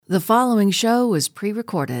The following show was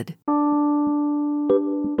pre-recorded.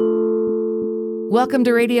 Welcome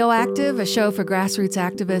to Radioactive, a show for grassroots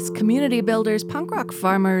activists, community builders, punk rock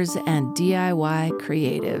farmers, and DIY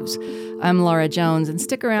creatives. I'm Laura Jones, and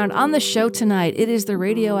stick around on the show tonight. It is the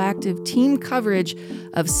Radioactive team coverage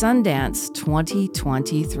of Sundance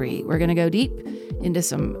 2023. We're going to go deep into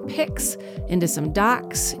some pics, into some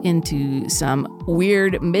docs, into some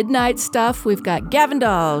weird midnight stuff. We've got Gavin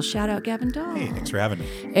Dahl. Shout out Gavin Dahl. Hey, thanks for having me.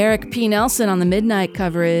 Eric P. Nelson on the midnight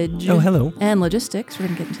coverage. Oh, hello. And logistics. We're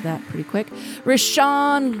going to get into that pretty quick.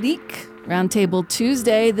 Rashawn Leak, Roundtable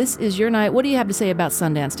Tuesday. This is your night. What do you have to say about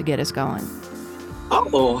Sundance to get us going?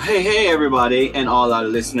 Oh, hey, everybody, and all our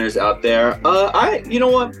listeners out there. You know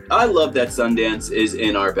what? I love that Sundance is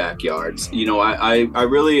in our backyards. You know, I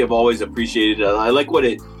really have always appreciated it. I like what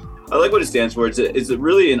it stands for. It's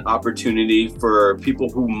really an opportunity for people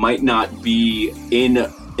who might not be in the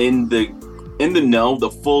know, the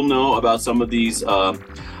full know about some of these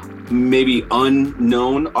maybe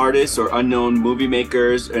unknown artists or unknown movie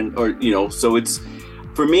makers, so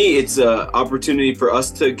for me, it's an opportunity for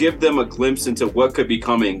us to give them a glimpse into what could be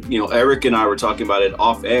coming. You know, Eric and I were talking about it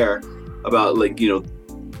off air about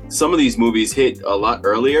some of these movies hit a lot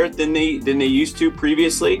earlier than they used to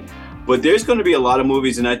previously. But there's going to be a lot of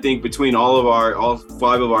movies, and I think between all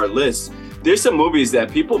 5 of our lists, there's some movies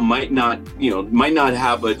that people might not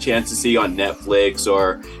have a chance to see on Netflix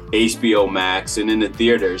or HBO Max and in the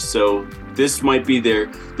theaters. So this might be their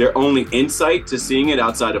only insight to seeing it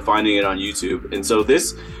outside of finding it on YouTube. And so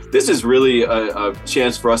this is really a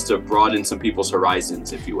chance for us to broaden some people's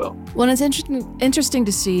horizons, if you will. Well, it's interesting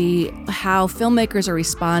to see how filmmakers are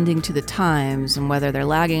responding to the times and whether they're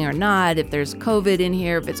lagging or not, if there's COVID in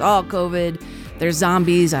here, if it's all COVID, there's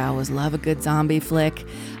zombies. I always love a good zombie flick.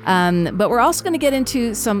 But we're also going to get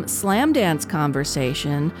into some slam dance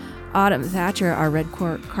conversation. Autumn Thatcher, our red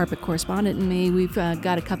carpet correspondent, and me, we've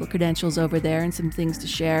got a couple of credentials over there and some things to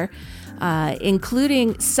share,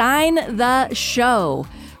 including Sign the Show,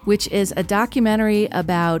 which is a documentary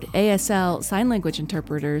about ASL sign language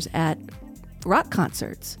interpreters at rock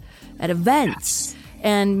concerts, at events,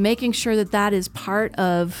 and making sure that is part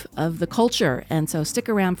of the culture. And so stick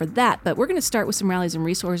around for that. But we're going to start with some rallies and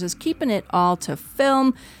resources, keeping it all to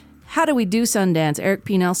film. How do we do Sundance? Eric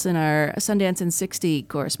P. Nelson, our Sundance in 60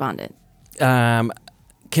 correspondent.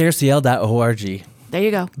 KRCL.org. There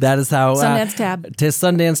you go. That is how... Sundance tab. To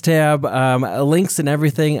Sundance tab. Links and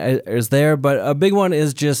everything is there, but a big one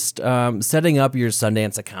is just setting up your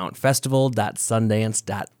Sundance account,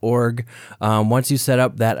 festival.sundance.org. Once you set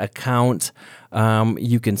up that account,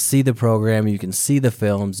 you can see the program, you can see the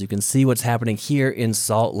films, you can see what's happening here in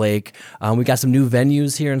Salt Lake. We got some new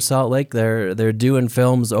venues here in Salt Lake. They're doing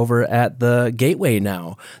films over at the Gateway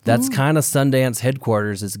now. That's kind of Sundance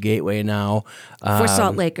headquarters is Gateway now. For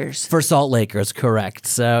Salt Lakers. For Salt Lakers, correct.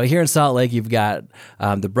 So here in Salt Lake, you've got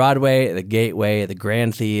the Broadway, the Gateway, the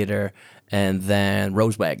Grand Theater, and then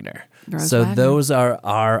Rose Wagner. Those are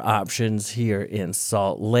our options here in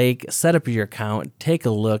Salt Lake. Set up your account, take a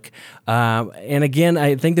look. And again,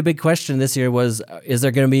 I think the big question this year was, is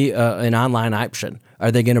there going to be an online option?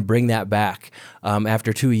 Are they going to bring that back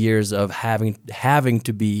after 2 years of having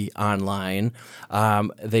to be online?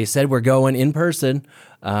 They said we're going in person,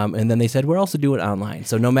 and then they said we're also doing online.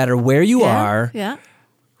 So no matter where you are,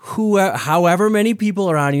 however many people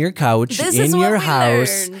are on your couch in your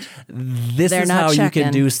house, this is how you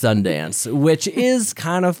can do Sundance, which is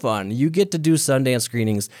kind of fun. You get to do Sundance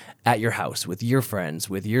screenings at your house with your friends,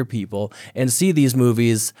 with your people, and see these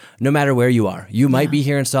movies no matter where you are. You might be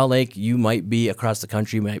here in Salt Lake, you might be across the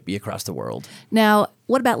country, you might be across the world. Now,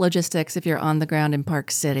 what about logistics if you're on the ground in Park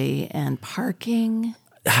City and parking?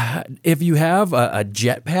 If you have a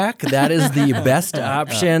jetpack, that is the best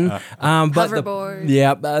option. Hoverboard.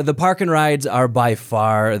 The park and rides are by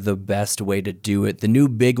far the best way to do it. The new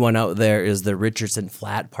big one out there is the Richardson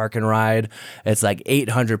Flat Park and Ride. It's like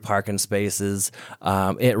 800 parking spaces.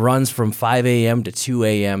 It runs from 5 a.m. to 2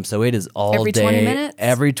 a.m., so it is all every day. 20 minutes?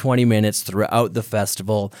 Every 20 minutes throughout the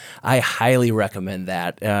festival. I highly recommend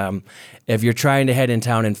that. If you're trying to head in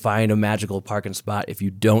town and find a magical parking spot, if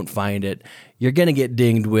you don't find it, you're going to get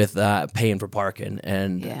dinged with paying for parking,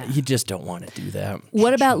 and you just don't want to do that.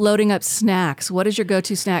 What about loading up snacks? What is your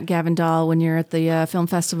go-to snack, Gavin Dahl, when you're at the film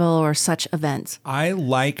festival or such events? I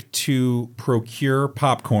like to procure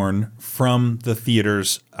popcorn from the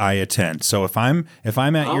theaters I attend. So if I'm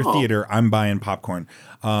at your theater, I'm buying popcorn.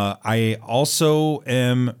 I also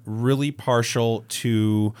am really partial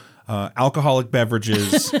to alcoholic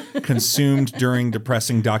beverages consumed during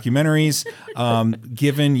depressing documentaries.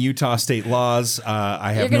 Given Utah state laws,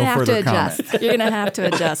 I have no further comment. You're going to have to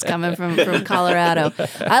adjust coming from Colorado.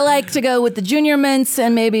 I like to go with the Junior Mints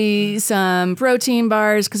and maybe some protein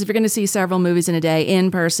bars, because if you're going to see several movies in a day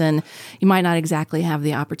in person, you might not exactly have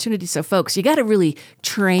the opportunity. So, folks, you got to really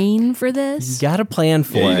train for this. You got to plan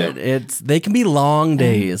for it. They can be long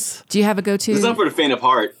days. Do you have a go-to? It's not for the faint of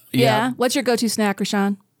heart. Yeah. What's your go-to snack,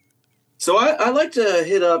 Rashawn? So I like to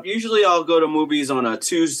hit up, usually I'll go to movies on a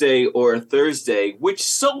Tuesday or a Thursday, which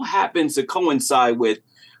so happens to coincide with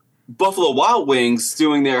Buffalo Wild Wings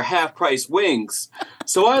doing their half-price wings.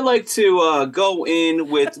 So I like to go in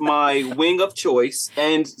with my wing of choice,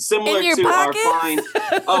 and similar to pocket?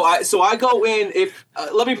 our fine. So I go in. If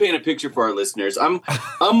let me paint a picture for our listeners. I'm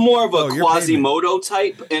more of a Quasimodo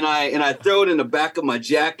type, and I throw it in the back of my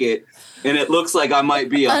jacket. And it looks like I might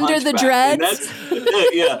be under the dreads.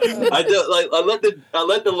 Yeah, I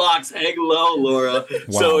let the locks hang low, Laura,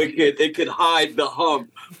 so it could hide the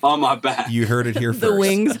hump on my back. You heard it here first. The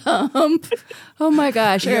wings hump. Oh my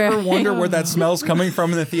gosh! Do you ever wonder where that smell's coming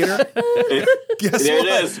from in the theater? Guess there what?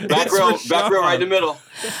 it is, back row, right in the middle.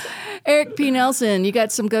 Eric P. Nelson, you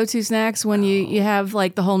got some go-to snacks when you have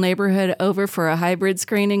like the whole neighborhood over for a hybrid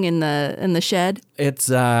screening in the shed? It's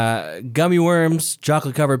gummy worms,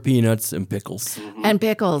 chocolate-covered peanuts, and pickles. And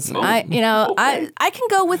pickles. I can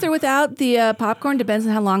go with or without the popcorn. Depends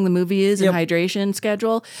on how long the movie is and hydration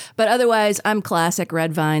schedule. But otherwise, I'm classic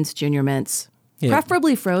Red Vines Junior Mints.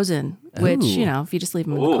 Preferably frozen, which, if you just leave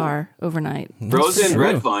them in the car overnight. Frozen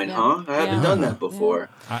Red Vine, huh? I haven't done that before.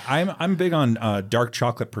 I'm big on dark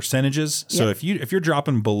chocolate percentages. So if you're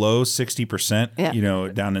dropping below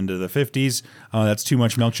 60%, down into the 50s, that's too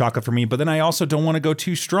much milk chocolate for me. But then I also don't want to go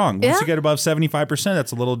too strong. Once you get above 75%,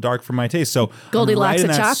 that's a little dark for my taste. So Goldilocks right in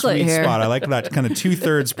of that chocolate sweet here. spot. I like that kind of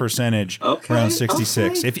 2/3 percentage around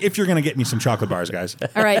 66. Okay. If you're going to get me some chocolate bars, guys.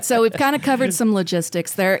 All right, so we've kind of covered some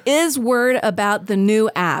logistics. There is word about the new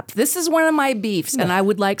app. This is one of my beefs, and I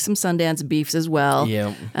would like some Sundance beefs as well.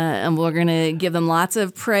 Yeah. And we're going to give them lots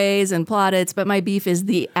of praise and plaudits, but my beef is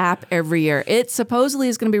the app every year. It supposedly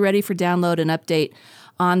is going to be ready for download and update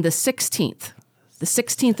on the 16th. The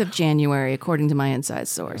 16th of January, according to my inside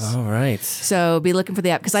source. All right. So be looking for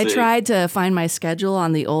the app, because I tried to find my schedule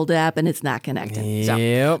on the old app, and it's not connected.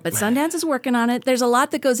 Yep. But Sundance is working on it. There's a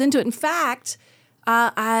lot that goes into it. In fact,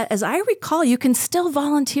 as I recall, you can still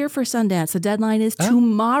volunteer for Sundance. The deadline is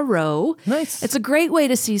tomorrow. Nice. It's a great way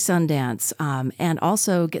to see Sundance and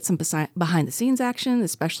also get some behind-the-scenes action,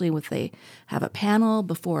 especially if they have a panel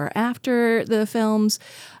before or after the films.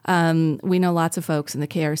 We know lots of folks in the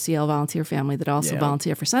KRCL volunteer family that also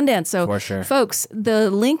volunteer for Sundance. So, for sure. Folks, the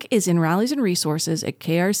link is in Rallies and Resources at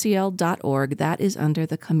krcl.org. That is under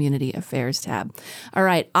the Community Affairs tab. All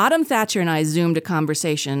right, Autumn Thatcher and I Zoomed a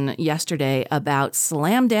conversation yesterday about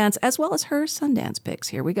Slam Dance as well as her Sundance picks.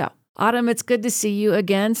 Here we go. Autumn, it's good to see you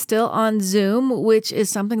again, still on Zoom, which is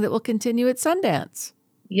something that will continue at Sundance.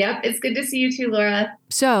 Yep, it's good to see you too, Laura.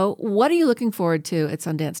 So, what are you looking forward to at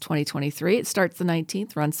Sundance 2023? It starts the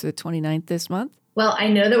 19th, runs through the 29th this month. Well, I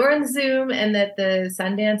know that we're on Zoom and that the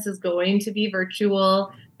Sundance is going to be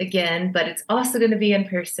virtual again, but it's also going to be in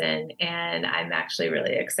person. And I'm actually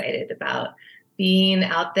really excited about being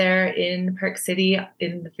out there in Park City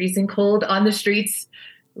in the freezing cold on the streets,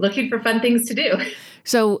 looking for fun things to do.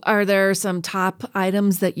 So are there some top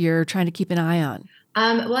items that you're trying to keep an eye on?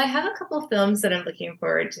 Well, I have a couple of films that I'm looking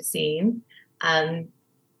forward to seeing. I'm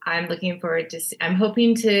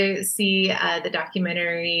hoping to see the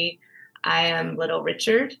documentary I Am Little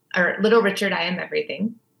Richard, or Little Richard, I Am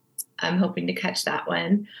Everything. I'm hoping to catch that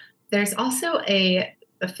one. There's also a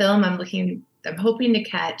film I'm hoping to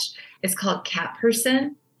catch. It's called Cat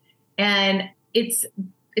Person. And it's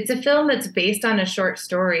a film that's based on a short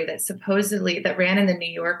story that ran in the New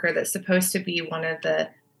Yorker, that's supposed to be one of the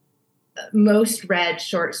most read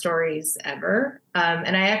short stories ever.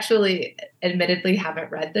 And I actually admittedly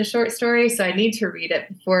haven't read the short story, so I need to read it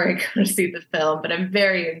before I go to see the film, but I'm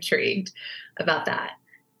very intrigued about that.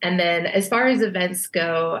 And then as far as events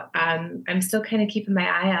go, I'm still kind of keeping my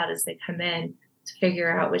eye out as they come in to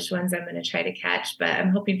figure out which ones I'm going to try to catch, but I'm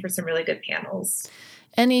hoping for some really good panels.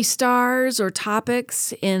 Any stars or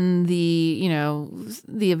topics in the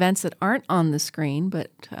events that aren't on the screen,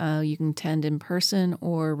 but you can attend in person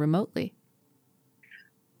or remotely?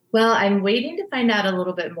 Well, I'm waiting to find out a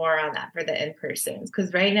little bit more on that for the in-persons,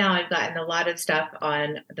 because right now I've gotten a lot of stuff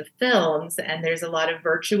on the films, and there's a lot of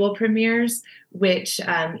virtual premieres, which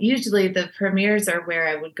usually the premieres are where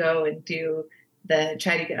I would go and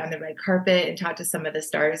try to get on the red carpet and talk to some of the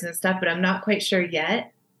stars and stuff, but I'm not quite sure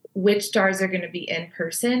yet which stars are going to be in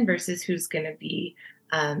person versus who's going to be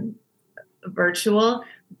virtual.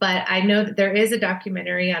 But I know that there is a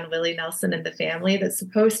documentary on Willie Nelson and the family that's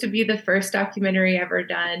supposed to be the first documentary ever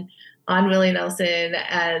done on Willie Nelson,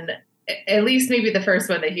 and at least maybe the first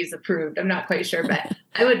one that he's approved. I'm not quite sure, but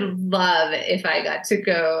I would love if I got to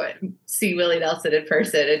go see Willie Nelson in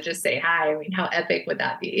person and just say hi. I mean, how epic would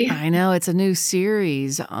that be? I know, it's a new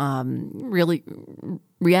series, really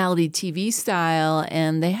reality TV style,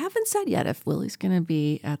 and they haven't said yet if Willie's going to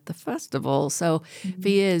be at the festival. So if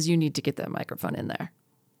he is, you need to get that microphone in there.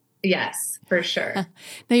 Yes, for sure.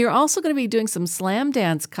 Now, you're also going to be doing some slam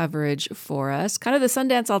dance coverage for us, kind of the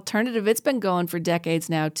Sundance alternative. It's been going for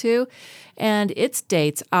decades now, too. And its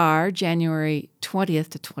dates are January 20th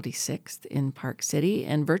to 26th in Park City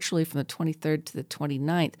and virtually from the 23rd to the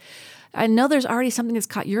 29th. I know there's already something that's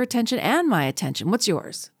caught your attention and my attention. What's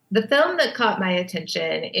yours? The film that caught my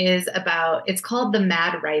attention it's called The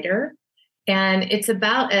Mad Writer. And it's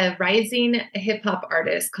about a rising hip hop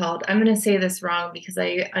artist called, I'm going to say this wrong because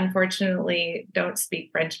I unfortunately don't speak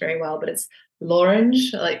French very well, but it's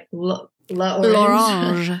L'Orange, like L'Orange.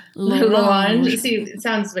 L'Orange. See, it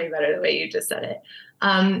sounds way better the way you just said it.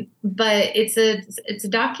 But it's a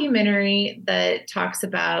documentary that talks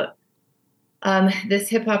about this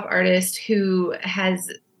hip hop artist who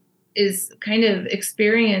is kind of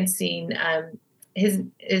experiencing,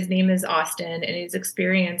 his name is Austin, and he's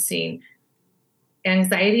experiencing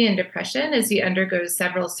anxiety and depression as he undergoes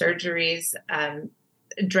several surgeries,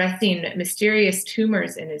 addressing mysterious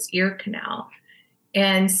tumors in his ear canal.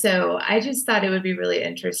 And so I just thought it would be really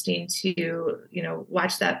interesting to,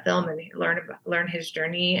 watch that film and learn his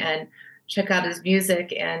journey and check out his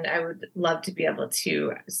music. And I would love to be able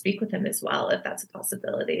to speak with him as well, if that's a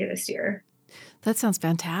possibility this year. That sounds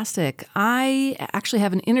fantastic. I actually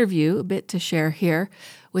have an interview a bit to share here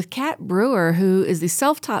with Kat Brewer, who is the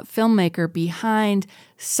self-taught filmmaker behind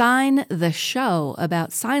Sign the Show,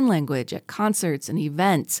 about sign language at concerts and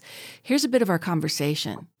events. Here's a bit of our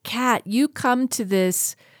conversation. Kat, you come to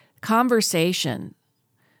this conversation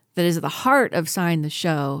that is at the heart of Sign the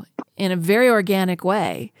Show in a very organic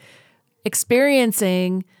way,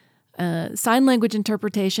 experiencing sign language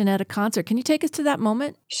interpretation at a concert. Can you take us to that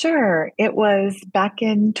moment? Sure. It was back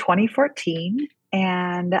in 2014,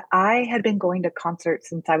 and I had been going to concerts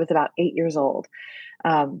since I was about 8 years old.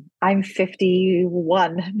 I'm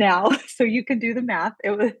 51 now, so you can do the math.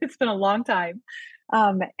 It's been a long time.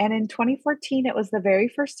 And in 2014, it was the very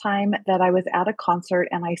first time that I was at a concert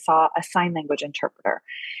and I saw a sign language interpreter.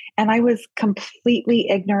 And I was completely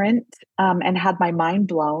ignorant and had my mind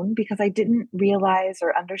blown because I didn't realize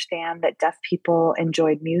or understand that deaf people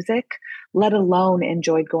enjoyed music, let alone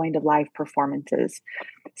enjoyed going to live performances.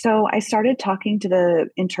 So I started talking to the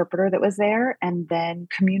interpreter that was there and then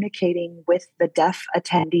communicating with the deaf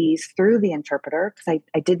attendees through the interpreter because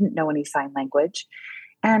I didn't know any sign language.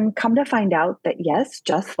 And come to find out that, yes,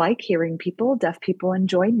 just like hearing people, deaf people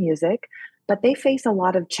enjoy music, but they face a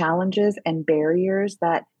lot of challenges and barriers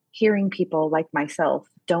that hearing people like myself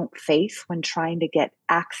don't face when trying to get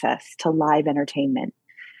access to live entertainment.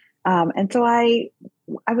 And so I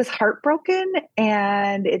was heartbroken,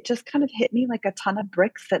 and it just kind of hit me like a ton of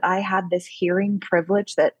bricks that I had this hearing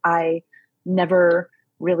privilege that I never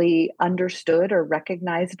really understood or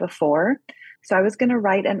recognized before. So I was going to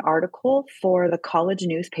write an article for the college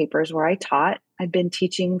newspapers where I taught. I'd been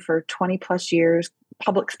teaching for 20 plus years,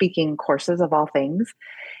 public speaking courses of all things.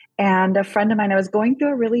 And a friend of mine, I was going through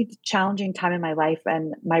a really challenging time in my life.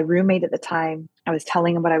 And my roommate at the time, I was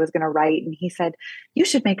telling him what I was going to write. And he said, "You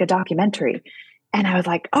should make a documentary." And I was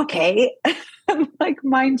like, okay. Like,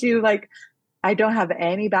 mind you, like, I don't have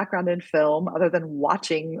any background in film other than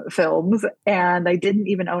watching films. And I didn't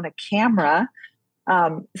even own a camera.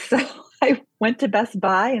 So I went to Best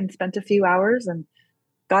Buy and spent a few hours and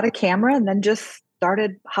got a camera and then just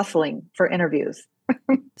started hustling for interviews.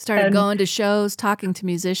 Started going to shows, talking to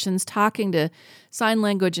musicians, talking to sign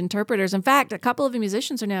language interpreters. In fact, a couple of the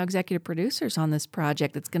musicians are now executive producers on this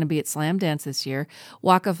project that's going to be at Slamdance this year.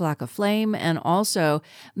 Waka Flocka Flame, and also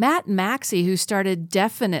Matt Maxey, who started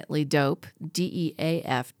Definitely Dope,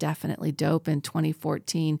 DEAF, Definitely Dope in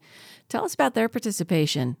 2014. Tell us about their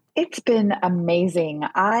participation. It's been amazing.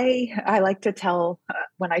 I like to tell,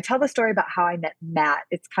 when I tell the story about how I met Matt,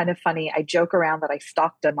 it's kind of funny. I joke around that I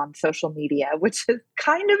stalked him on social media, which is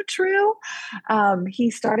kind of true.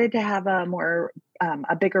 He started to have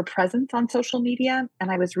a bigger presence on social media.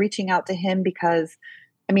 And I was reaching out to him because,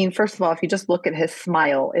 I mean, first of all, if you just look at his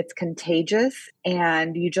smile, it's contagious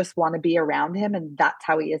and you just want to be around him. And that's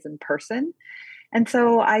how he is in person. And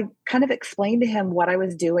so I kind of explained to him what I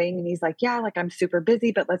was doing. And he's like, yeah, like I'm super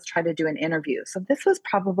busy, but let's try to do an interview. So this was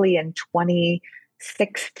probably in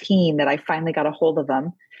 2016 that I finally got a hold of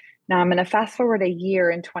him. Now I'm going to fast forward a year.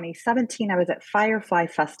 In 2017, I was at Firefly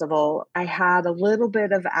Festival. I had a little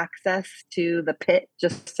bit of access to the pit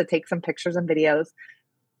just to take some pictures and videos.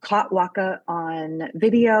 Caught Waka on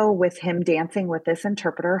video with him dancing with this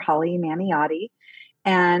interpreter, Holly Maniotti,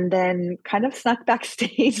 and then kind of snuck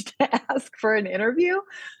backstage to ask for an interview.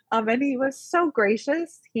 And he was so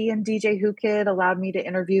gracious. He and DJ Who Kid allowed me to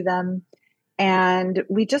interview them. And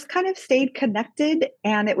we just kind of stayed connected.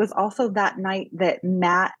 And it was also that night that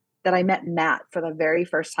I met Matt for the very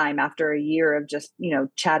first time after a year of just,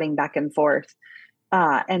 chatting back and forth.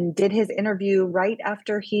 And did his interview right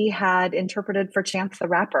after he had interpreted for Chance the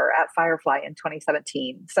Rapper at Firefly in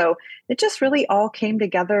 2017. So it just really all came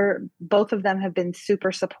together. Both of them have been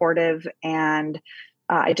super supportive, and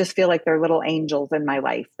I just feel like they're little angels in my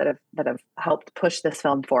life that have helped push this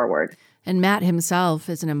film forward. And Matt himself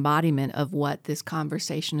is an embodiment of what this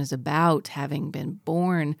conversation is about, having been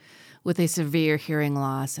born with a severe hearing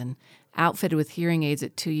loss and outfitted with hearing aids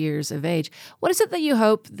at 2 years of age. What is it that you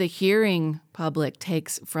hope the hearing public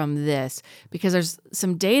takes from this? Because there's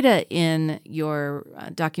some data in your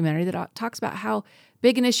documentary that talks about how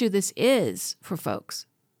big an issue this is for folks.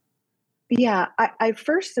 Yeah, I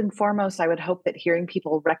first and foremost, I would hope that hearing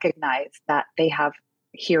people recognize that they have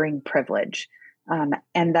hearing privilege.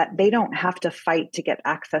 And that they don't have to fight to get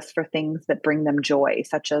access for things that bring them joy,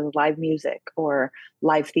 such as live music or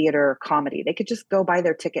live theater or comedy. They could just go buy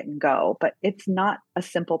their ticket and go, but it's not a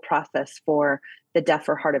simple process for the deaf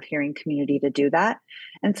or hard of hearing community to do that.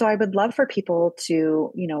 And so I would love for people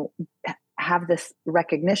to, have this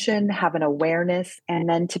recognition, have an awareness, and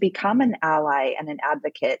then to become an ally and an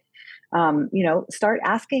advocate. Start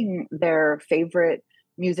asking their favorite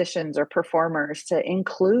musicians or performers to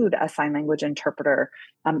include a sign language interpreter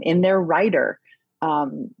in their rider,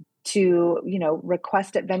 to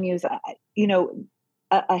request at venues.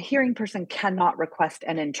 A hearing person cannot request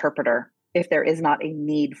an interpreter if there is not a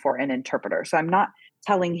need for an interpreter. So I'm not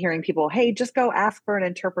telling hearing people, hey, just go ask for an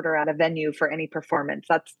interpreter at a venue for any performance.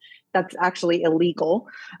 That's actually illegal.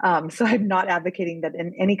 So I'm not advocating that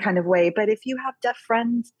in any kind of way. But if you have deaf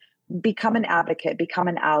friends, become an advocate, become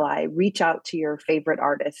an ally, reach out to your favorite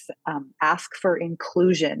artists, ask for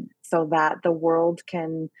inclusion so that the world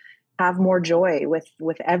can have more joy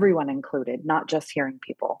with everyone included, not just hearing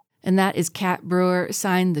people. And that is Kat Brewer,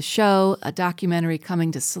 Sign the Show, a documentary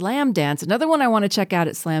coming to Slamdance. Another one I want to check out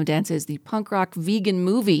at Slamdance is the punk rock vegan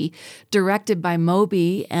movie directed by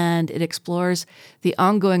Moby, and it explores the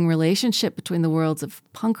ongoing relationship between the worlds of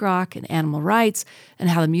punk rock and animal rights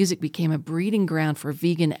and how the music became a breeding ground for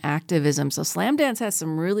vegan activism. So Slamdance has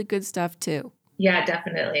some really good stuff too. Yeah,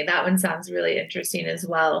 definitely. That one sounds really interesting as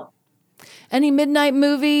well. Any midnight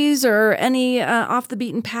movies or any off the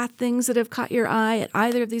beaten path things that have caught your eye at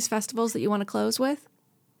either of these festivals that you want to close with?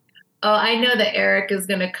 Oh, I know that Eric is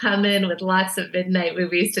going to come in with lots of midnight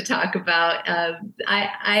movies to talk about.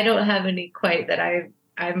 I don't have any quite that I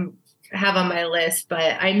have on my list,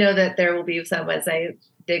 but I know that there will be some as I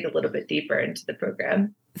dig a little bit deeper into the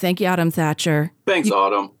program. Thank you, Autumn Thatcher. Thanks,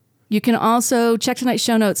 Autumn. You can also check tonight's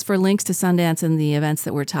show notes for links to Sundance and the events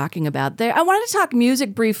that we're talking about there. I wanted to talk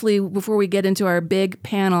music briefly before we get into our big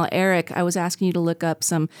panel. Eric, I was asking you to look up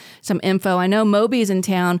some info. I know Moby's in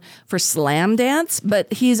town for Slamdance,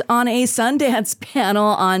 but he's on a Sundance panel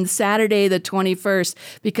on Saturday the 21st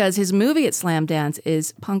because his movie at Slamdance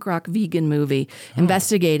is Punk Rock Vegan Movie,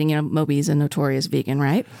 investigating, Moby's a notorious vegan,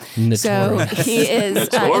 right? Notorious. So he is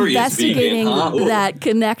investigating vegan, that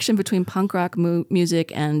connection between punk rock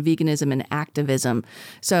music and veganism and activism.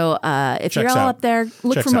 So if you're all up there,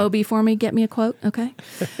 look for Moby for me. Get me a quote, okay?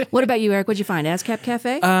 What about you, Eric? What'd you find? ASCAP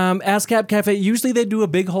Cafe? ASCAP Cafe. Usually they do a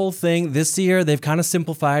big whole thing. This year they've kind of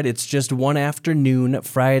simplified. It's just one afternoon,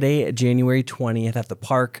 Friday, January 20th at the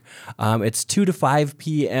park. It's 2 to 5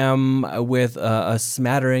 p.m. with a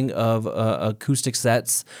smattering of acoustic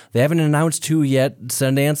sets. They haven't announced who yet.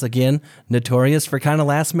 Sundance, again, notorious for kind of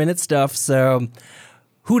last minute stuff. So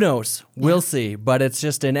who knows? We'll see. But it's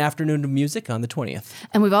just an afternoon of music on the 20th.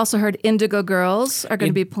 And we've also heard Indigo Girls are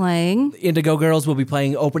going to be playing. Indigo Girls will be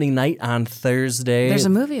playing opening night on Thursday. There's a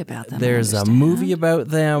movie about them. There's a movie about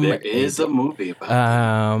them. There is a movie about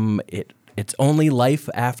them. It's Only Life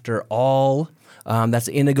After All. That's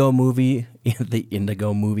Indigo movie, the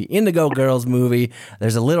Indigo Girls movie.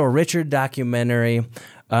 There's a Little Richard documentary.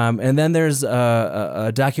 And then there's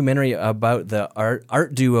a documentary about the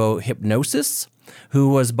art duo Hypnosis, who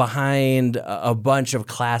was behind a bunch of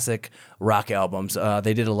classic rock albums.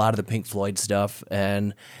 They did a lot of the Pink Floyd stuff,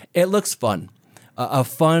 and it looks fun. a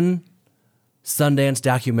fun Sundance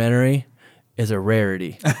documentary is a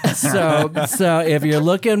rarity. So if you're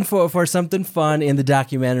looking for something fun in the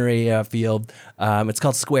documentary field, it's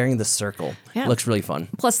called Squaring the Circle. Yeah. It looks really fun.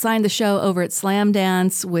 Plus, find the show over at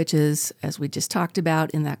Slamdance, which is, as we just talked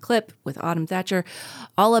about in that clip with Autumn Thatcher,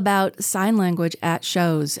 all about sign language at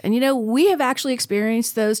shows. And, we have actually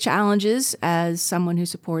experienced those challenges as someone who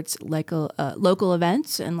supports local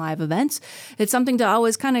events and live events. It's something to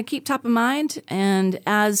always kind of keep top of mind. And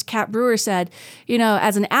as Kat Brewer said,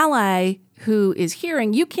 as an ally who is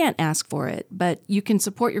hearing, you can't ask for it, but you can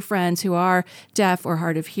support your friends who are deaf or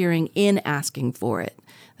hard of hearing in asking for it.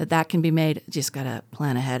 That can be made. Just got to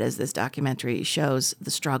plan ahead as this documentary shows the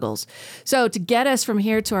struggles. So to get us from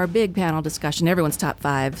here to our big panel discussion, everyone's top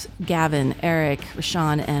fives, Gavin, Eric,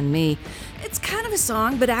 Rashawn, and me, it's kind of a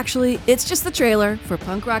song, but actually it's just the trailer for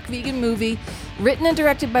Punk Rock Vegan Movie, written and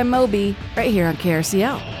directed by Moby, right here on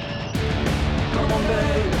KRCL. Come on,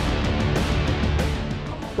 babe.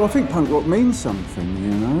 Well, I think punk rock means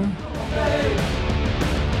something,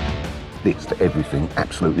 It's to everything,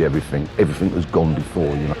 absolutely everything that's gone before,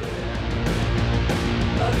 Love you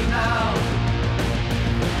now.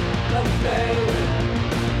 Love you, baby.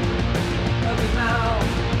 Love you now.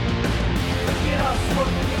 Get us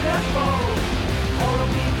working in that boat. All of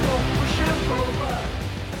me go push and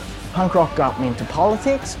Punk rock got me into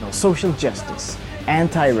politics, social justice,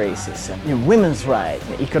 anti-racism, women's rights,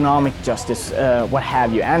 economic justice, what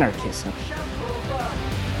have you, anarchism.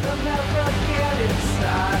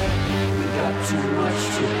 Too much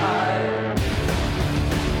to hide.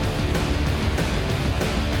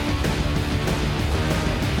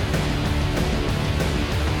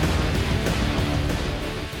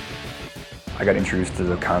 I got introduced to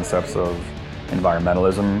the concepts of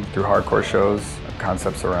environmentalism through hardcore shows,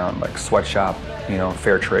 concepts around like sweatshop,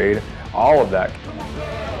 fair trade, all of that.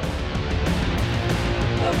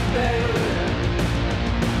 Love you, baby.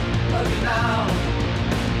 Love you now.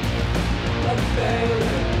 Love you, baby.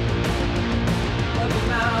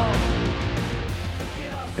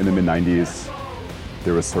 In the mid-90s,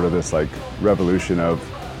 there was sort of this revolution of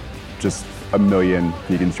just a million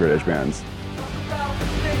vegan straight edge bands.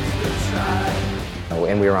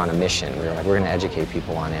 And we were on a mission. We were like, we're going to educate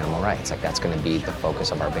people on animal rights. That's going to be the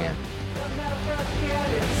focus of our band.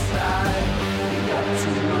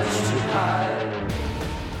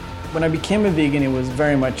 When I became a vegan, it was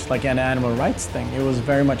very much like an animal rights thing. It was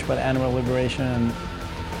very much about animal liberation.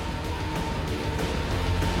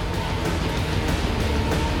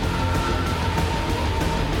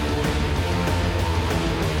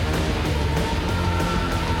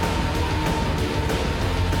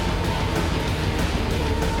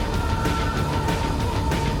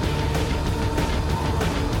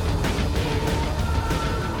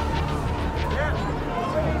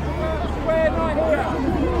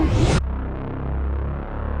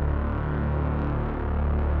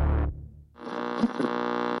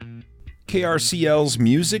 KRCL's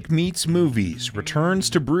Music Meets Movies returns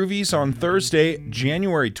to Broovies on Thursday,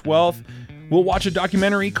 January 12th. We'll watch a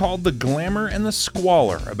documentary called The Glamour and the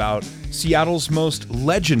Squalor about Seattle's most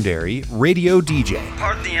legendary radio DJ.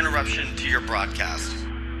 Pardon the interruption to your broadcast.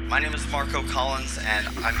 My name is Marco Collins, and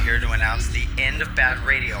I'm here to announce the end of bad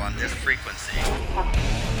radio on this frequency.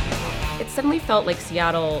 It suddenly felt like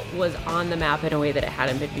Seattle was on the map in a way that it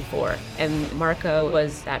hadn't been before, and Marco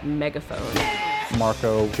was that megaphone.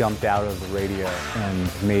 Marco jumped out of the radio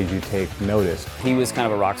and made you take notice. He was kind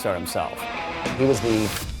of a rock star himself. He was the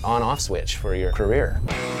on-off switch for your career.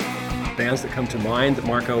 Bands that come to mind that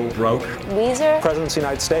Marco broke. Weezer. President of the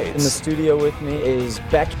United States. In the studio with me is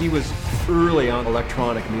Beck. He was early on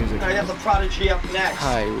electronic music. I have the Prodigy up next.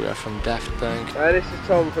 Hi, we are from Daft Punk. Hi, this is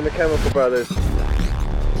Tom from the Chemical Brothers.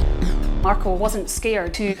 Marco wasn't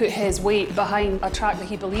scared to put his weight behind a track that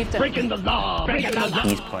he believed in. Breaking the law! Breaking the law!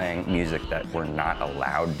 He's playing music that we're not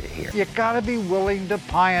allowed to hear. You gotta be willing to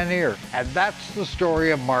pioneer, and that's the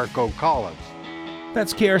story of Marco Collins.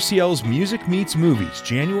 That's KRCL's Music Meets Movies,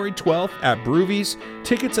 January 12th at Broovies.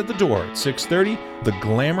 Tickets at the door at 6:30. The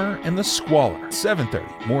Glamour and the Squalor,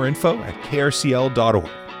 7:30. More info at krcl.org.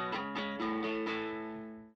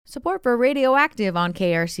 Support for Radioactive on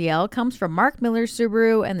KRCL comes from Mark Miller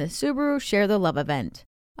Subaru and the Subaru Share the Love event,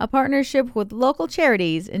 a partnership with local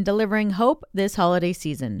charities in delivering hope this holiday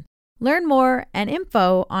season. Learn more and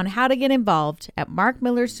info on how to get involved at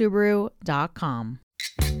markmillersubaru.com.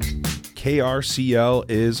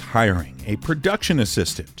 KRCL is hiring a production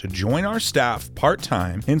assistant to join our staff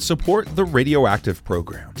part-time and support the Radioactive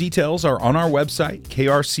program. Details are on our website,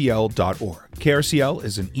 krcl.org. KRCL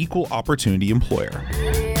is an equal opportunity employer.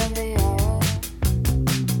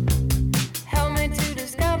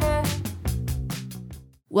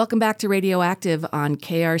 Welcome back to Radioactive on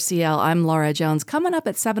KRCL. I'm Laura Jones. Coming up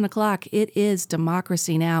at 7 o'clock, it is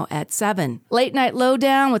Democracy Now! At 7. Late Night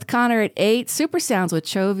Lowdown with Connor at 8. Super Sounds with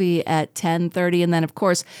Chovy at 10:30. And then, of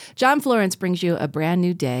course, John Florence brings you a brand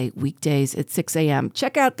new day, weekdays at 6 a.m.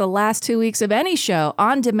 Check out the last 2 weeks of any show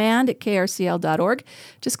on demand at krcl.org.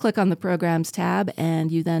 Just click on the Programs tab, and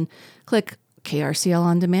you then click KRCL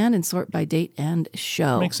On Demand and sort by date and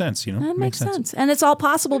show. Makes sense, you know? That makes sense. And it's all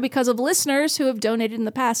possible because of listeners who have donated in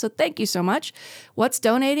the past. So thank you so much. What's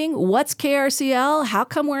donating? What's KRCL? How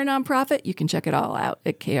come we're a nonprofit? You can check it all out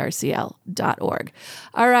at krcl.org.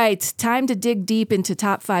 All right, time to dig deep into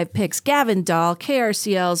top 5 picks. Gavin Dahl,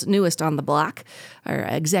 KRCL's newest on the block, our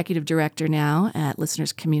executive director now at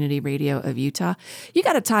Listeners Community Radio of Utah. You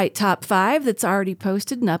got a tight top 5 that's already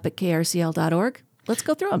posted and up at krcl.org. Let's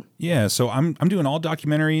go through them. Yeah, so I'm doing all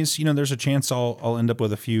documentaries. You know, there's a chance I'll end up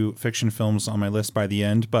with a few fiction films on my list by the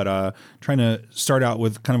end, but trying to start out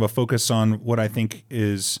with kind of a focus on what I think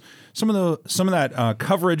is some of that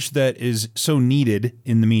coverage that is so needed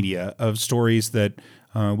in the media of stories that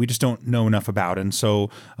we just don't know enough about. And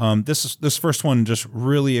so this first one just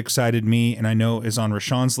really excited me, and I know is on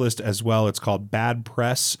Rashawn's list as well. It's called Bad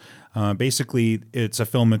Press. Basically, it's a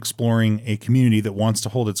film exploring a community that wants to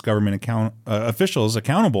hold its government officials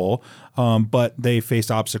accountable, but they face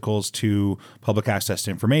obstacles to public access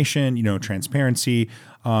to information, you know, transparency.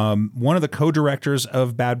 One of the co-directors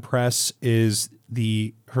of Bad Press is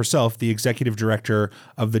herself, the executive director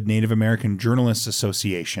of the Native American Journalists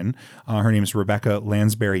Association. Her name is Rebecca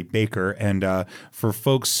Lansbury Baker. And for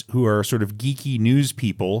folks who are sort of geeky news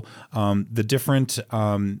people, the different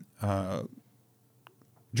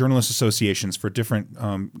journalist associations for different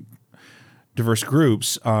diverse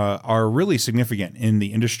groups are really significant in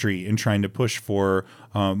the industry in trying to push for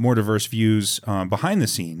more diverse views behind the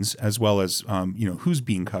scenes, as well as who's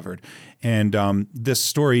being covered. And this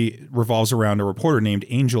story revolves around a reporter named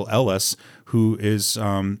Angel Ellis, who is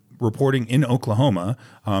reporting in Oklahoma,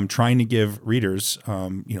 trying to give readers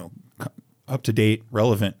up-to-date,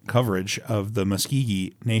 relevant coverage of the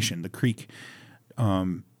Muskogee Nation, the Creek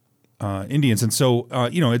Indians. And so,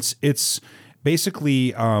 it's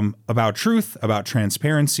basically about truth, about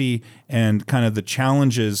transparency, and kind of the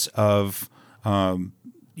challenges of,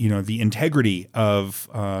 the integrity of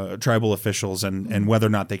tribal officials and whether or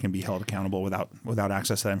not they can be held accountable without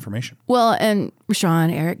access to that information. Well, and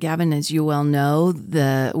Rashawn, Eric, Gavin, as you well know,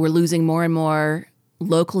 we're losing more and more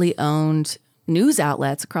locally owned news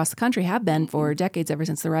outlets across the country, have been for decades, ever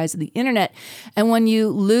since the rise of the internet. And when you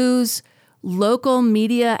lose local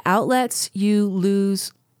media outlets, you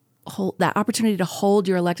lose that opportunity to hold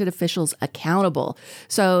your elected officials accountable.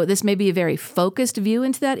 So this may be a very focused view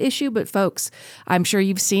into that issue, but folks, I'm sure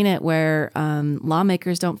you've seen it where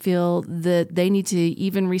lawmakers don't feel that they need to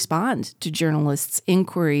even respond to journalists'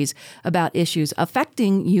 inquiries about issues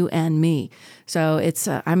affecting you and me. So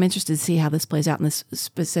I'm interested to see how this plays out in this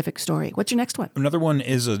specific story. What's your next one? Another one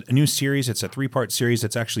is a new series. It's a 3-part series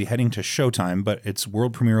that's actually heading to Showtime, but its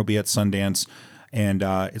world premiere will be at Sundance. And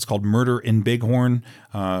it's called Murder in Bighorn.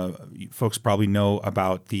 Folks probably know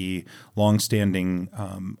about the longstanding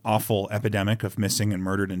awful epidemic of missing and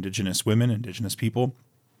murdered Indigenous women, Indigenous people.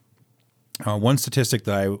 One statistic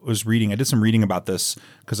that I was reading, I did some reading about this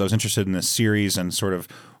because I was interested in this series and sort of,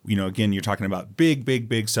 again, you're talking about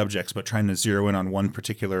big subjects, but trying to zero in on one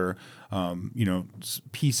particular,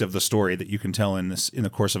 piece of the story that you can tell in the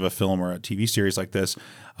course of a film or a TV series like this.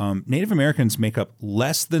 Native Americans make up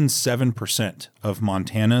less than 7% of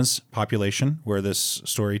Montana's population where this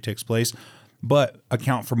story takes place, but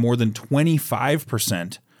account for more than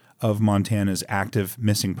 25% of Montana's active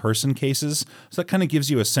missing person cases. So that kind of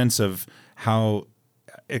gives you a sense of how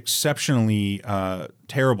exceptionally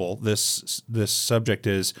terrible this subject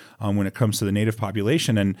is when it comes to the Native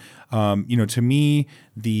population. And, to me,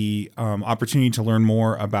 the opportunity to learn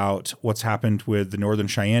more about what's happened with the Northern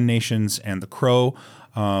Cheyenne nations and the Crow,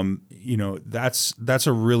 that's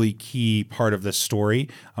a really key part of this story.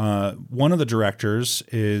 One of the directors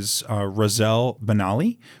is Roselle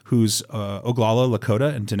Benally, who's Oglala,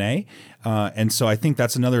 Lakota, and Dene. And so I think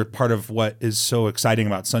that's another part of what is so exciting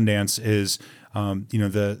about Sundance is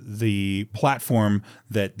the platform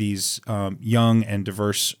that these young and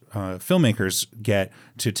diverse filmmakers get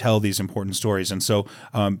to tell these important stories. And so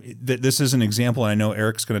this is an example, and I know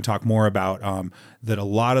Eric's going to talk more about that a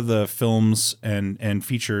lot of the films and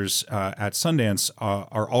features at Sundance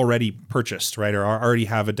are already purchased, right, or already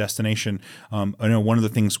have a destination. I know one of the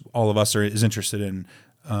things all of us is interested in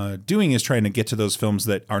doing is trying to get to those films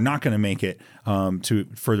that are not going to make it to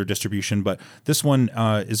further distribution. But this one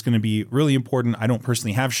is going to be really important. I don't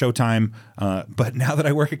personally have Showtime, but now that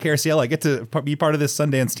I work at KRCL, I get to be part of this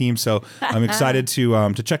Sundance team. So I'm excited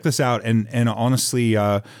to check this out. And honestly,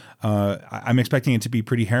 I'm expecting it to be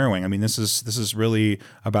pretty harrowing. I mean, this is really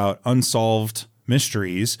about unsolved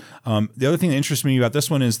mysteries. The other thing that interests me about this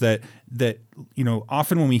one is that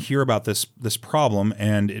often when we hear about this problem,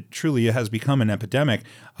 and it truly has become an epidemic,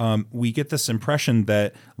 we get this impression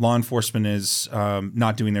that law enforcement is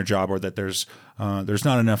not doing their job, or that there's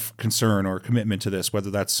not enough concern or commitment to this,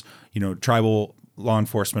 whether that's tribal law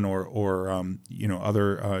enforcement or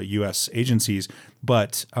other U.S. agencies.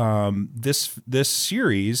 But this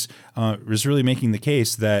series is really making the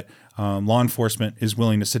case that law enforcement is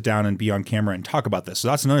willing to sit down and be on camera and talk about this. So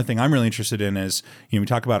that's another thing I'm really interested in is, we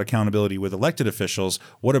talk about accountability with elected officials.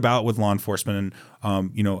 What about with law enforcement,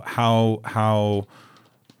 and how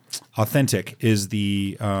authentic is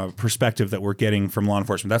the perspective that we're getting from law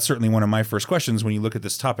enforcement? That's certainly one of my first questions when you look at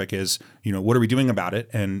this topic is, what are we doing about it,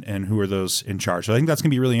 and who are those in charge? So I think that's going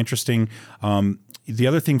to be really interesting. The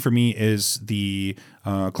other thing for me is the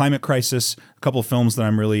climate crisis. A couple of films that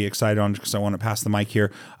I'm really excited on because I want to pass the mic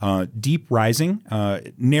here. Deep Rising,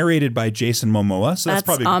 narrated by Jason Momoa. So that's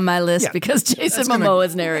probably on my list because Jason Momoa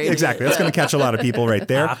is narrating. Exactly. That's going to catch a lot of people right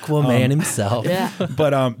there. Aquaman himself. Yeah.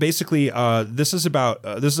 But basically, this is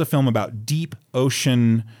a film about deep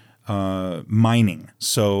ocean mining.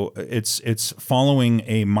 So it's following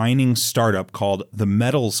a mining startup called the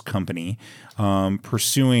Metals Company,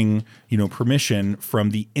 pursuing permission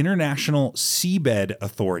from the International Seabed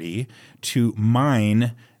Authority to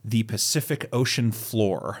mine the Pacific Ocean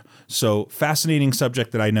floor. So fascinating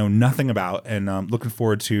subject that I know nothing about, and looking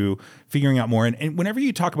forward to figuring out more. And whenever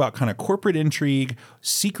you talk about kind of corporate intrigue,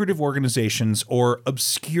 secretive organizations, or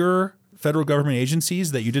obscure federal government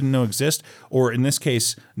agencies that you didn't know exist, or in this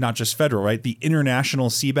case, not just federal, right? The International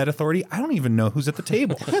Seabed Authority. I don't even know who's at the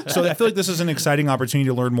table. So I feel like this is an exciting opportunity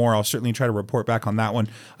to learn more. I'll certainly try to report back on that one.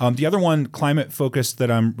 The other one, climate focused,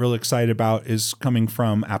 that I'm really excited about is coming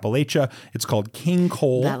from Appalachia. It's called King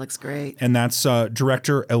Coal. That looks great. And that's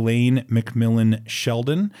director Elaine McMillan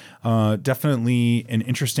Sheldon. Definitely an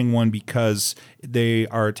interesting one because they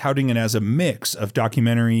are touting it as a mix of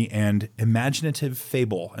documentary and imaginative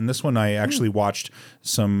fable. And this one I actually watched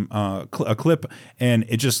a clip, and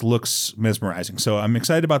it just looks mesmerizing. So I'm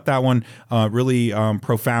excited about that one. Really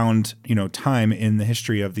profound, time in the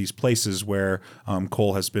history of these places where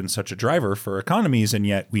coal has been such a driver for economies, and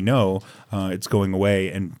yet we know it's going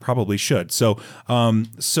away and probably should. So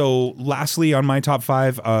lastly, on my top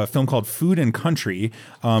 5, a film called Food and Country.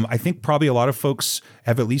 I think probably a lot of folks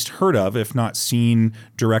have at least heard of, if not seen,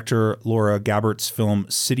 director Laura Gabbert's film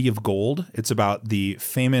City of Gold. It's about the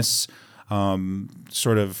famous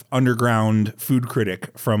sort of underground food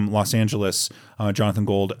critic from Los Angeles, Jonathan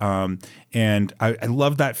Gold. And I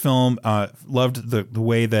loved that film, loved the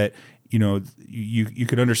way that, you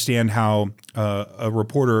could understand how a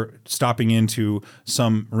reporter stopping into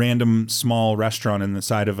some random small restaurant in the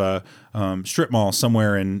side of a strip mall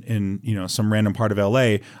somewhere in some random part of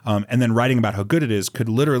LA, and then writing about how good it is could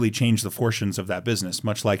literally change the fortunes of that business,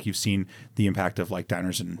 much like you've seen the impact of like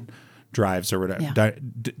diners and drives or whatever. Yeah.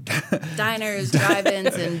 Diners,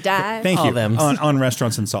 drive-ins, and dives. Thank you. On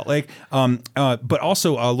restaurants in Salt Lake. But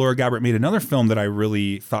also Laura Gabbert made another film that I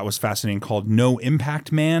really thought was fascinating called No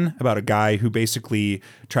Impact Man, about a guy who basically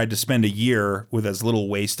tried to spend a year with as little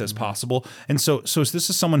waste as possible. And so this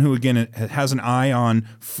is someone who, again, has an eye on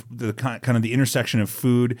the kind of the intersection of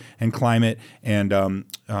food and climate. And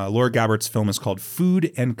Laura Gabbert's film is called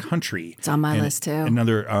Food and Country. It's on my list too.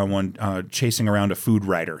 Another one, chasing around a food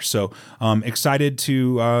writer. So excited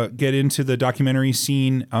to get into the documentary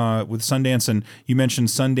scene with Sundance. And you mentioned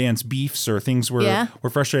Sundance beefs or things we're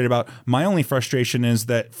frustrated about. My only frustration is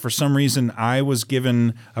that for some reason I was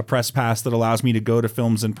given a press pass that allows me to go to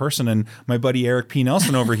films in person, and my buddy Eric P.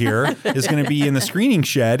 Nelson over here is going to be in the screening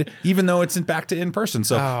shed, even though it's back to in person.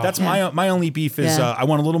 So that's my only beef is I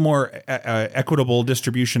want a little more equitable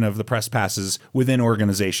distribution of the press passes within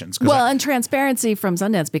organizations. Well, and transparency from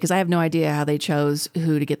Sundance, because I have no idea how they chose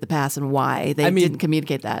who to get the pass and why. They didn't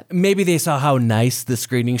communicate that. Maybe they saw how nice the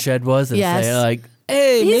screening shed was and say like,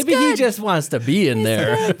 hey, maybe he just wants to be in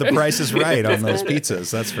there. The price is right on those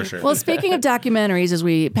pizzas, that's for sure. Well, speaking of documentaries, as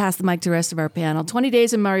we pass the mic to the rest of our panel, 20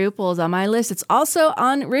 Days in Mariupol is on my list. It's also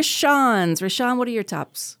on Rashawn's. Rashawn, what are your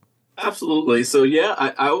tops? Absolutely. So,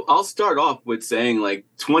 I'll start off with saying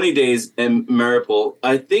 20 Days in Mariupol.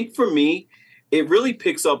 I think for me, it really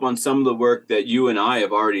picks up on some of the work that you and I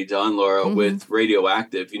have already done, Laura, with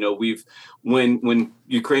Radioactive. You know, when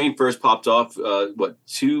Ukraine first popped off,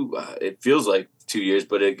 it feels like 2 years,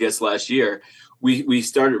 but I guess last year, we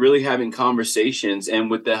started really having conversations, and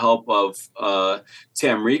with the help of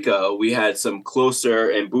Tamrika, we had some closer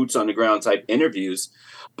and boots on the ground type interviews.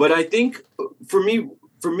 But I think for me,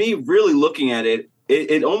 really looking at it,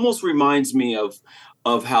 it almost reminds me of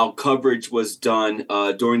how coverage was done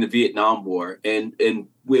during the Vietnam War, and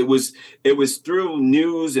it was through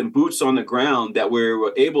news and boots on the ground that we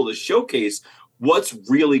were able to showcase what's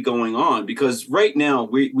really going on. Because right now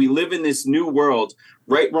we live in this new world,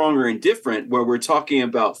 right, wrong, or indifferent, where we're talking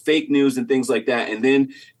about fake news and things like that. And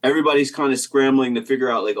then everybody's kind of scrambling to figure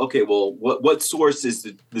out, like, okay, well, what source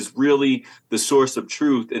is really the source of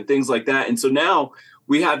truth and things like that. And so now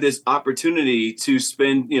we have this opportunity to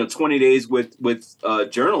spend, 20 days with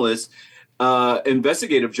journalists,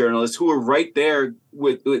 investigative journalists who are right there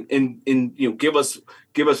and give us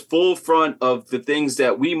full front of the things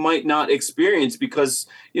that we might not experience, because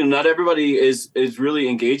not everybody is really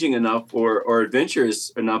engaging enough or adventurous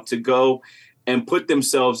enough to go and put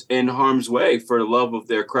themselves in harm's way for the love of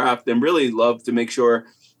their craft, and really love to make sure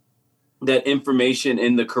that information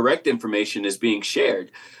and the correct information is being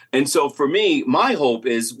shared. And so for me, my hope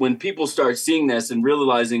is when people start seeing this and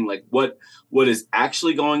realizing like what is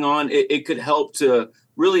actually going on, it could help to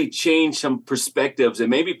really change some perspectives and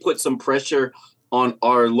maybe put some pressure on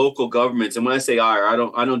our local governments. And when I say I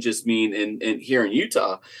don't just mean in here in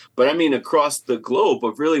Utah, but I mean across the globe,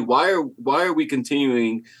 of really why are we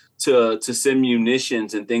continuing to send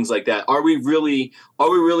munitions and things like that? Are we really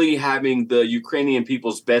having the Ukrainian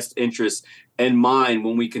people's best interests in mind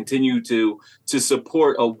when we continue to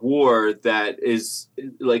support a war that is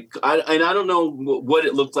like, I don't know what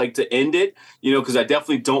it looked like to end it, because I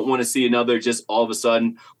definitely don't want to see another just all of a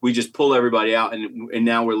sudden we just pull everybody out and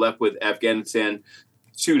now we're left with Afghanistan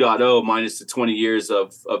 2.0 minus the 20 years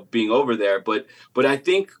of being over there. But I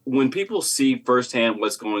think when people see firsthand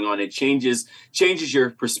what's going on, it changes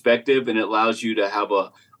your perspective, and it allows you to have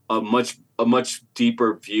a much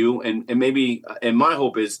deeper view. And maybe, and my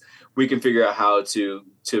hope is we can figure out how to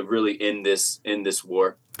really end this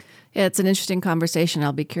war. Yeah, it's an interesting conversation.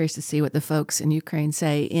 I'll be curious to see what the folks in Ukraine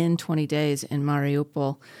say in 20 days in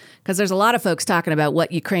Mariupol, because there's a lot of folks talking about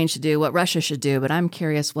what Ukraine should do, what Russia should do, but I'm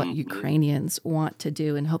curious what Ukrainians want to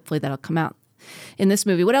do, and hopefully that'll come out in this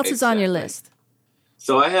movie. What else is on your list?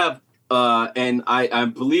 So I have, and I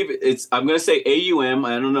believe I'm going to say AUM.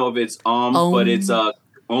 I don't know if it's but it's Cult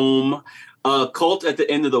at the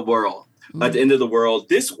End of the World. At the End of the World.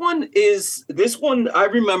 This one I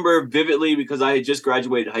remember vividly because I had just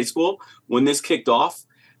graduated high school when this kicked off.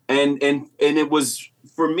 And it was,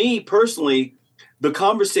 for me personally, the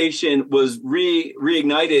conversation was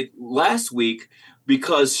reignited last week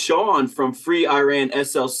because Sean from Free Iran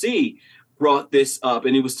SLC brought this up,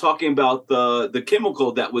 and he was talking about the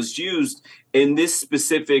chemical that was used in this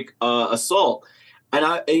specific assault. And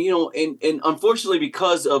and unfortunately,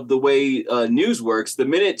 because of the way news works, the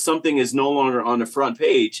minute something is no longer on the front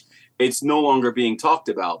page, it's no longer being talked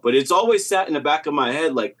about. But it's always sat in the back of my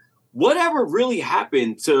head, like, whatever really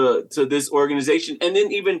happened to this organization? And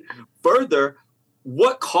then even further,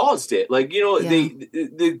 what caused it? Like,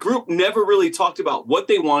 the group never really talked about what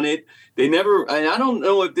they wanted. They never, and I don't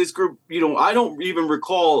know if this group, I don't even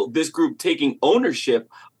recall this group taking ownership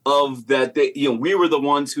of that. We were the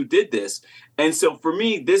ones who did this. And so for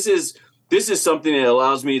me, this is something that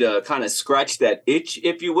allows me to kind of scratch that itch,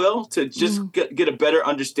 if you will, to just get a better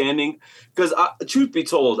understanding. Because truth be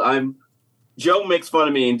told, Joe makes fun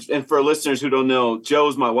of me. And for listeners who don't know,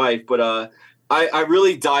 Joe's my wife. But I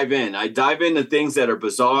really dive in. I dive into things that are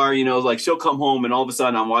bizarre. Like she'll come home and all of a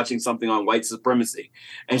sudden I'm watching something on white supremacy.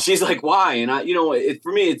 And she's like, why? And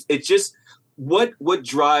for me, it's just what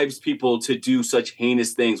drives people to do such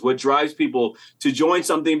heinous things? What drives people to join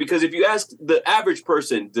something? Because if you ask, the average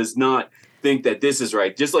person does not think that this is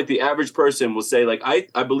right. Just like the average person will say, like,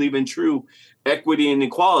 I believe in true equity and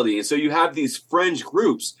equality. And so you have these fringe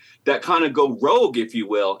groups that kind of go rogue, if you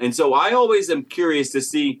will. And so I always am curious to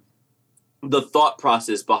see the thought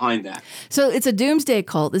process behind that. So it's a doomsday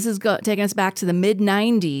cult. This is taking us back to the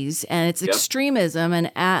mid-90s, and it's extremism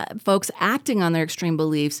and folks acting on their extreme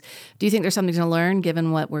beliefs. Do you think there's something to learn given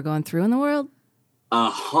what we're going through in the world?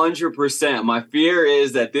 100%. My fear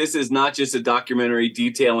is that this is not just a documentary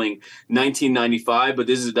detailing 1995, but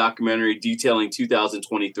this is a documentary detailing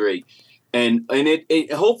 2023. And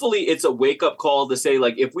it hopefully it's a wake up call to say,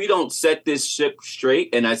 like, if we don't set this ship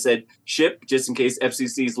straight, and I said ship just in case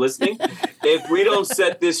FCC is listening, if we don't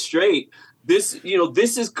set this straight, this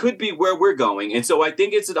could be where we're going. And so I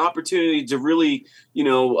think it's an opportunity to really,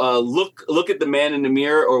 look at the man in the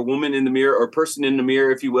mirror, or woman in the mirror, or person in the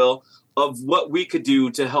mirror, if you will, of what we could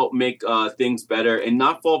do to help make things better and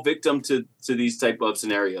not fall victim to these type of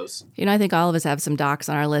scenarios. I think all of us have some docs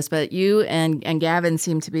on our list, but you and Gavin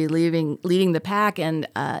seem to be leading the pack. And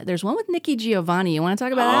there's one with Nikki Giovanni. You want to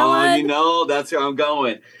talk about that one? That's where I'm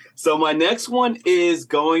going. So my next one is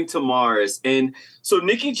Going to Mars. And so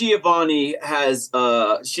Nikki Giovanni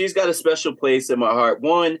she's got a special place in my heart.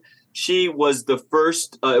 One, she was the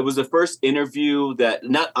first, it was the first interview that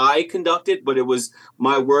not I conducted, but it was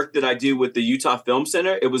my work that I do with the Utah Film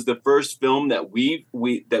Center. It was the first film that we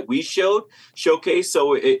showcased.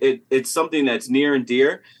 So it's something that's near and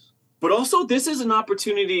dear. But also this is an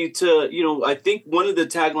opportunity to, I think one of the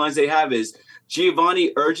taglines they have is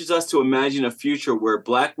Giovanni urges us to imagine a future where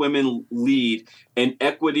Black women lead and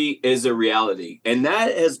equity is a reality. And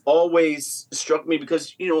that has always struck me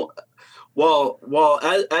because, Well,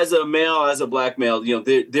 as a male, as a Black male,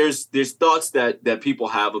 there's thoughts that people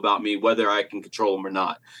have about me, whether I can control them or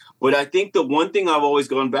not. But I think the one thing I've always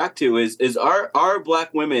gone back to is our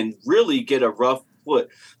Black women really get a rough foot.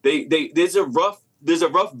 There's a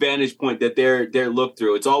rough vantage point that they're looked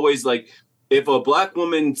through. It's always like, if a Black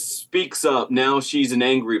woman speaks up, now she's an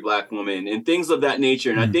angry Black woman and things of that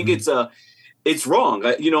nature. And I think it's wrong.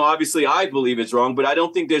 Obviously I believe it's wrong, but I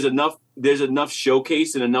don't think there's enough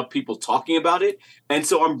showcase and enough people talking about it. And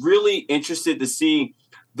so I'm really interested to see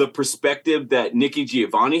the perspective that Nikki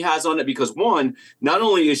Giovanni has on it, because one, not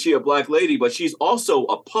only is she a Black lady, but she's also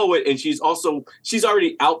a poet, and she's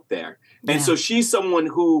already out there. And so she's someone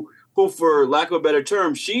who, for lack of a better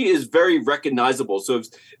term, she is very recognizable. So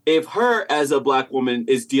if her as a Black woman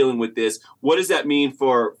is dealing with this, what does that mean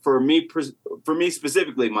for me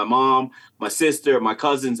specifically, my mom, my sister, my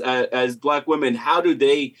cousins, as Black women? How do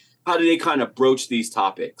they kind of broach these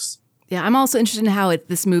topics? Yeah, I'm also interested in how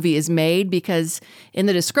this movie is made, because in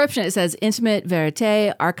the description it says intimate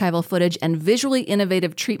verite, archival footage, and visually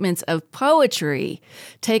innovative treatments of poetry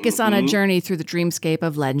take us on a journey through the dreamscape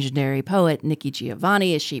of legendary poet Nikki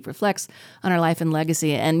Giovanni as she reflects on her life and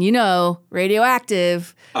legacy. And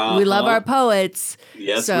Radioactive, we love our poets.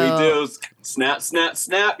 Yes, we do. Snap, snap,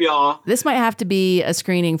 snap, y'all. This might have to be a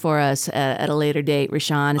screening for us at a later date,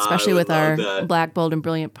 Rashawn, especially with our Black, Bold, and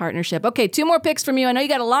Brilliant partnership. Okay, 2 more picks from you. I know you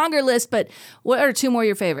got a longer list, but what are 2 more of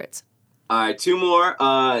your favorites? All right, 2 more.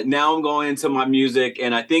 Now I'm going into my music,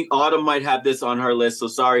 and I think Autumn might have this on her list, so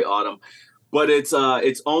sorry, Autumn. But it's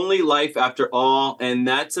Only Life After All, and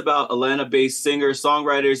that's about Atlanta-based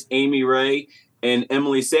singer-songwriters Amy Ray and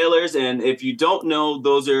Emily Sailors. And if you don't know,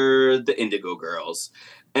 those are the Indigo Girls.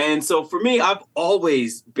 And so for me, I've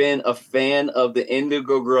always been a fan of the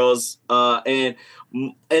Indigo Girls. And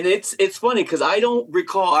it's funny because I don't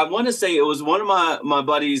recall. I want to say it was one of my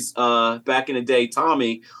buddies back in the day,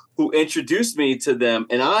 Tommy, who introduced me to them.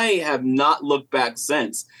 And I have not looked back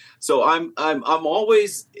since. So I'm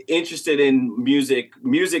always interested in music.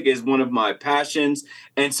 Music is one of my passions.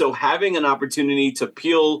 And so having an opportunity to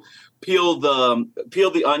peel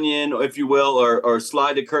the onion, if you will, or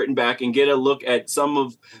slide the curtain back and get a look at some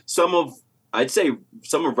of I'd say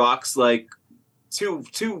some of rock's like two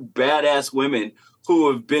badass women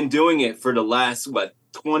who have been doing it for the last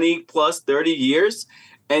 20 plus 30 years.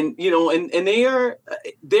 And and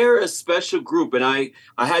they're a special group, and I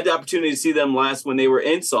had the opportunity to see them last when they were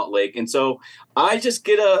in Salt Lake, and so I just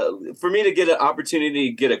for me to get an opportunity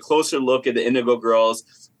to get a closer look at the Indigo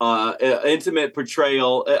Girls, intimate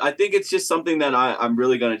portrayal. I think it's just something that I'm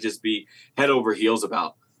really going to just be head over heels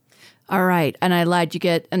about. All right, and I lied. You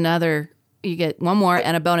get 1 more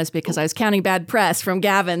and a bonus because I was counting bad press from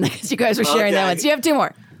Gavin because you guys were sharing that one. So you have 2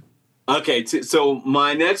 more. Okay, so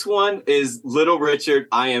my next one is Little Richard,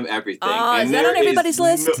 I Am Everything. Oh, is that on everybody's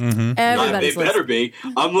list? Everybody's list. It better be.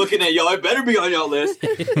 I'm looking at y'all. It better be on y'all list.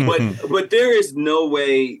 But there is no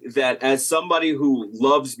way that as somebody who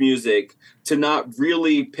loves music to not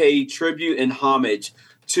really pay tribute and homage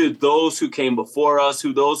to those who came before us,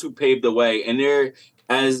 those who paved the way. And there,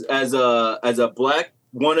 as a Black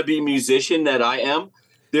wannabe musician that I am,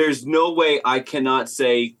 there's no way I cannot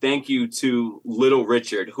say thank you to Little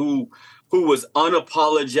Richard, who was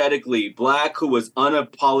unapologetically Black, who was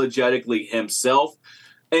unapologetically himself.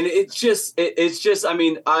 And it's just, I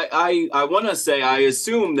mean, I want to say, I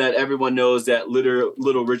assume that everyone knows that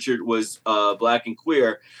Little Richard was Black and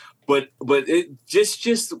queer, But it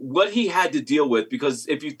just what he had to deal with, because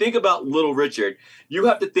if you think about Little Richard, you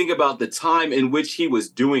have to think about the time in which he was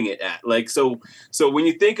doing it at. Like, so when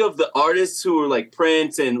you think of the artists who are like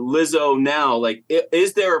Prince and Lizzo now, like,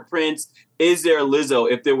 is there a Prince? Is there a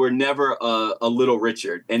Lizzo if there were never a Little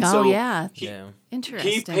Richard? And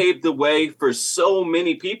Interesting. He paved the way for so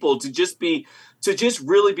many people to just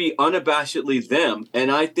really be unabashedly them.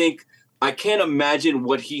 And I think I can't imagine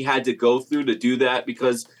what he had to go through to do that,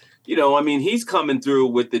 because, you know, I mean, he's coming through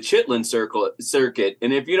with the Chitlin circuit.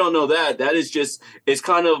 And if you don't know that is just, it's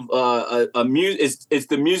kind of it's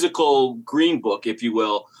the musical Green Book, if you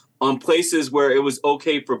will, on places where it was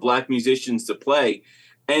okay for Black musicians to play.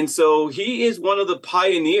 And so he is one of the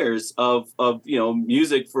pioneers of you know,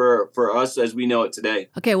 music for us as we know it today.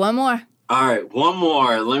 Okay, one more. All right, one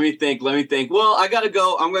more. Let me think. Well, I gotta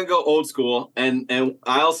go. I'm gonna go old school, and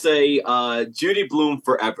I'll say Judy Blume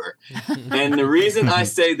forever. And the reason I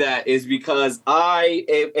say that is because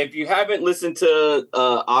if you haven't listened to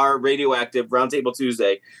our Radioactive Roundtable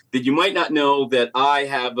Tuesday, then you might not know that I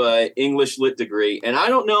have an English Lit degree, and I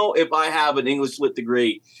don't know if I have an English Lit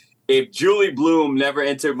degree if Julie Blume never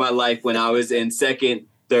entered my life when I was in second,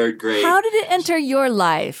 third grade. How did it enter your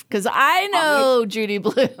life? Because I know Judy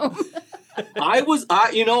Blume. I was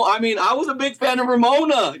a big fan of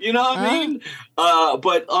Ramona, you know what I mean?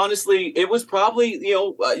 But honestly, it was probably,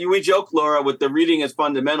 we joke, Laura, with the reading is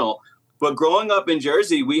fundamental. But growing up in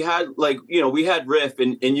Jersey, we had Riff,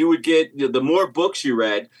 and you would get, the more books you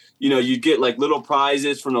read, you'd get like little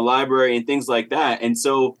prizes from the library and things like that. And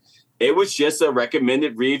so it was just a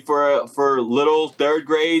recommended read for little third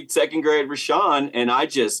grade, second grade Rashawn, and I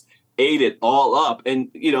just ate it all up. And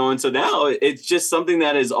so now it's just something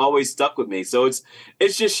that has always stuck with me. So it's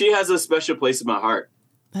just, she has a special place in my heart.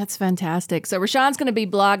 That's fantastic. So Rashawn's going to be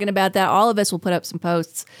blogging about that. All of us will put up some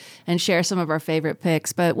posts and share some of our favorite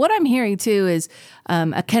picks. But what I'm hearing too is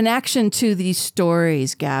a connection to these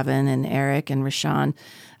stories, Gavin and Eric and Rashawn,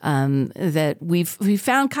 that we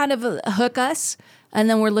found kind of hook us. And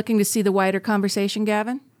then we're looking to see the wider conversation,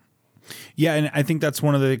 Gavin? Yeah, and I think that's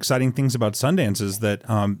one of the exciting things about Sundance is that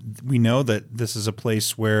we know that this is a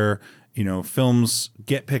place where films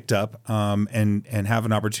get picked up and have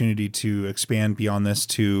an opportunity to expand beyond this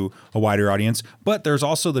to a wider audience. But there's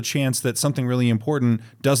also the chance that something really important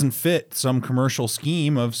doesn't fit some commercial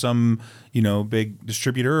scheme of some big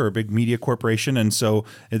distributor or big media corporation. And so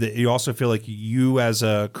you also feel like you as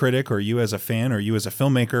a critic or you as a fan or you as a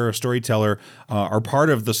filmmaker or storyteller are part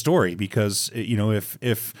of the story because,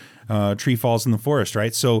 if tree falls in the forest,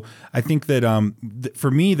 right? So I think that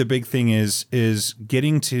for me, the big thing is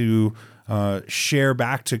getting to share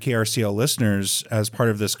back to KRCL listeners as part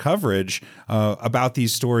of this coverage about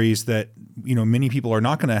these stories that many people are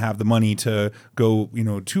not going to have the money to go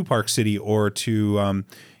to Park City or to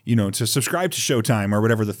to subscribe to Showtime or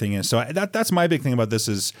whatever the thing is. So that's my big thing about this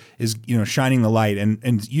is shining the light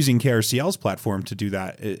and using KRCL's platform to do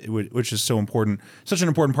that, which is so important, such an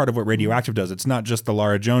important part of what Radioactive does. It's not just the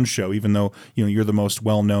Laura Jones show, even though you're the most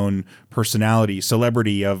well-known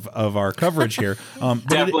celebrity of our coverage here.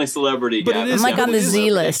 Definitely celebrity. But I'm like on the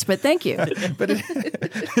Z list, but thank you. But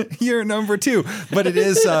you're number 2. But it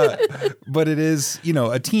is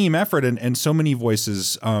a team effort and so many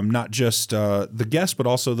voices, not just the guests, but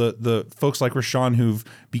also the folks like Rashawn who've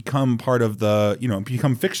become part of the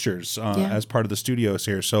become fixtures as part of the studios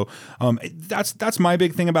here. So that's my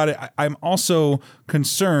big thing about it. I'm also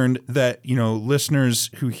concerned that listeners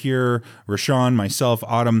who hear Rashawn, myself,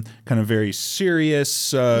 Autumn, kind of very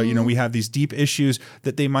serious. We have these deep issues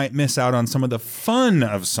that they might miss out on some of the fun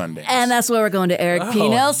of Sundance. And that's where we're going to Eric P.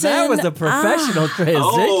 Nelson. That was a professional transition.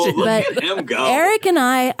 Oh, look at him go. Eric and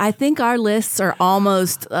I think our lists are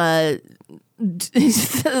almost the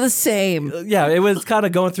same. Yeah, it was kind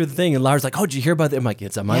of going through the thing, and Laura's like, "Oh, did you hear about it?" I'm like,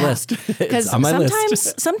 "It's on my list." Because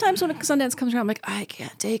sometimes when Sundance comes around, I'm like, I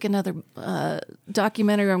can't take another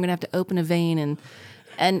documentary. I'm going to have to open a vein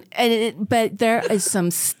but there is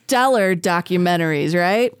some stellar documentaries,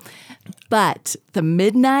 right? But The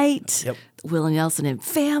Midnight. Yep. Willie Nelson and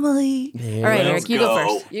Family. Yeah. All right, Eric, you go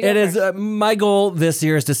first. It is my goal this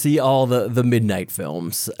year is to see all the midnight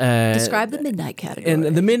films. Describe the midnight category. And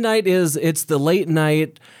the midnight it's the late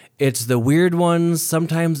night. It's the weird ones.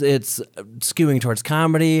 Sometimes it's skewing towards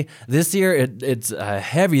comedy. This year, it's a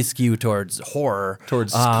heavy skew towards horror.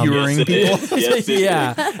 Towards skewering people.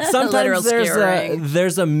 Yeah. Sometimes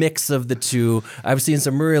there's a mix of the two. I've seen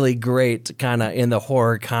some really great kind of in the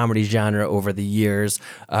horror comedy genre over the years.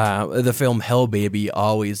 The film Hell Baby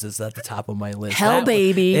always is at the top of my list. Hell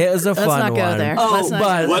Baby. It was a fun one. Let's not go there.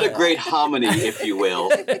 Oh, what a great hominy, if you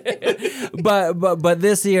will. But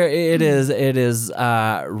this year it is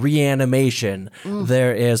reanimation.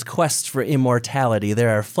 There is quests for immortality. There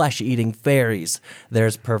are flesh-eating fairies.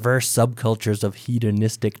 There's perverse subcultures of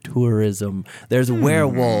hedonistic tourism. There's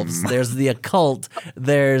werewolves. There's the occult.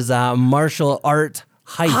 There's martial art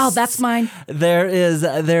heists. Oh, that's mine. There is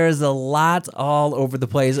a lot all over the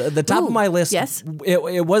place. The top of my list, yes.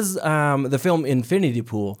 it was the film Infinity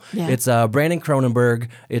Pool. Yeah. It's Brandon Cronenberg.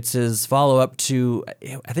 It's his follow-up to,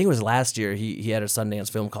 I think it was last year, he had a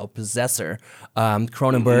Sundance film called Possessor.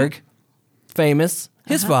 Cronenberg, famous.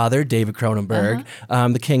 His father, David Cronenberg,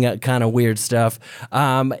 the king of kind of weird stuff.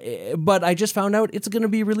 But I just found out it's going to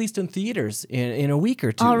be released in theaters in a week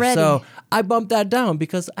or two. Already. So I bumped that down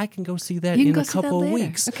because I can go see that in a couple of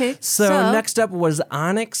weeks. Okay. So next up was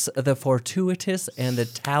Onyx, the Fortuitous, and the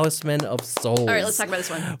Talisman of Souls. All right, let's talk about this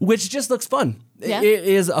one. Which just looks fun. Yeah. It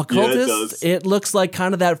is occultist. Yeah, it does. It looks like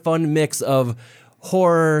kind of that fun mix of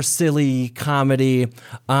horror, silly, comedy,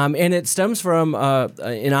 and it stems from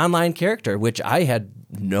an online character, which I had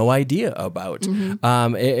no idea about.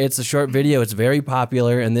 It's a short video. It's very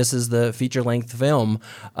popular, and this is the feature-length film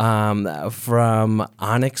from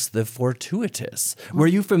Onyx the Fortuitous. Were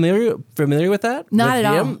you familiar with that? Not With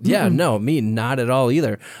at him? all. Yeah, no, me not at all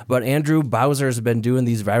either. But Andrew Bowser's been doing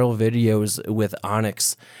these viral videos with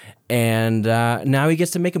Onyx, and now he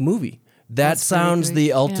gets to make a movie. That sounds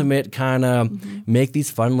the ultimate kind of make these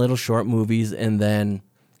fun little short movies and then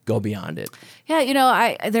go beyond it. Yeah, you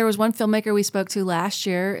know, there was one filmmaker we spoke to last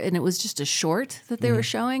year, and it was just a short that they were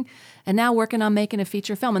showing, and now working on making a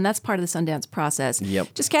feature film, and that's part of the Sundance process.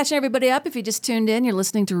 Yep. Just catching everybody up. If you just tuned in, you're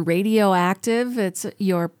listening to Radioactive. It's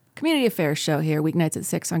your community affairs show here, weeknights at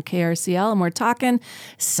 6 on KRCL, and we're talking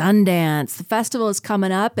Sundance. The festival is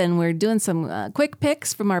coming up, and we're doing some quick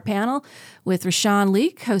picks from our panel with Rashawn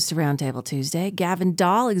Leak, host of Roundtable Tuesday, Gavin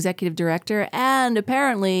Dahl, executive director, and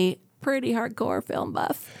apparently pretty hardcore film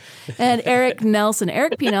buff, and Eric P.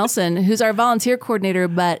 Nelson, who's our volunteer coordinator,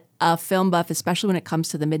 but a film buff, especially when it comes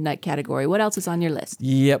to the midnight category. What else is on your list?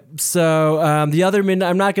 Yep. So the other midnight,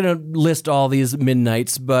 I'm not going to list all these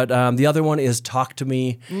midnights, but the other one is Talk to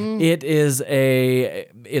Me. It's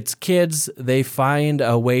kids. They find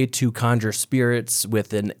a way to conjure spirits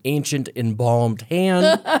with an ancient embalmed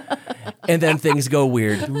hand, and then things go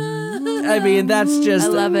weird. I mean, that's just, I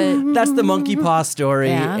love it. That's the monkey paw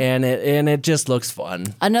story, and it just looks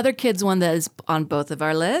fun. Another kids one that is on both of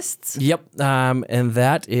our lists. Yep. And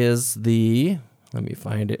that is let me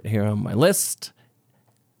find it here on my list.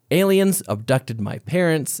 Aliens abducted my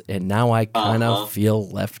parents, and now I kind of feel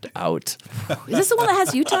left out. Is this the one that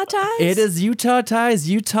has Utah ties? It is Utah ties.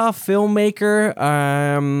 Utah filmmaker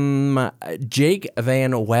Jake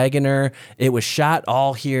Van Wagoner. It was shot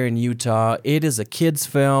all here in Utah. It is a kids'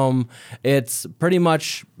 film. It's pretty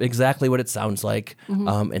much exactly what it sounds like.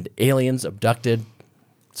 And aliens abducted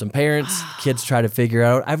some parents. Kids try to figure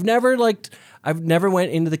out. I've never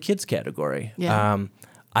went into the kids category. Yeah.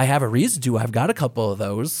 I have a reason to. I've got a couple of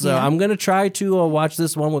those. So I'm going to try to watch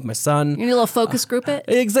this one with my son. You need a little focus group it?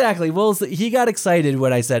 Exactly. Well, he got excited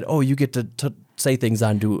when I said, you get to say things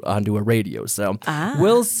onto a radio. So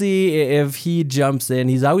we'll see if he jumps in.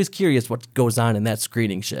 He's always curious what goes on in that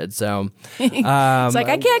screening shed. So it's like,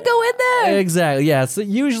 I can't go in there. Exactly. Yeah. So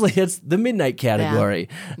usually it's the midnight category.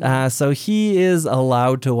 Yeah. So he is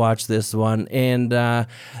allowed to watch this one. And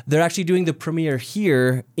they're actually doing the premiere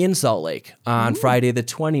here in Salt Lake on Friday the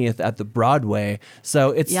 20th at the Broadway. So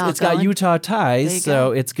it's got Utah ties.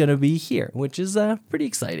 So it's going to be here, which is pretty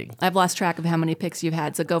exciting. I've lost track of how many picks you've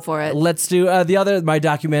had, so go for it. Let's do my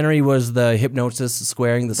documentary was the Hypnosis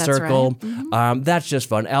Squaring the Circle. Right. That's just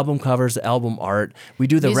fun. Album covers, album art. We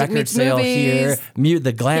do the Music record sale movies, here.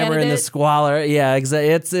 The glamour and the squalor. Yeah,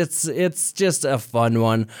 exactly. It's just a fun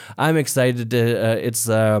one. I'm excited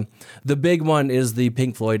to. The big one is the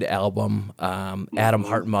Pink Floyd album, Adam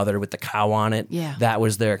Hart Mother with the cow on it. Yeah, that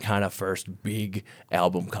was their kind of first big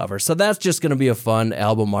album cover. So that's just going to be a fun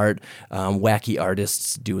album art. Wacky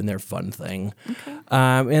artists doing their fun thing. Okay.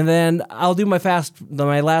 And then I'll do my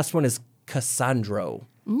last one is Cassandro.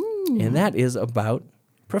 And that is about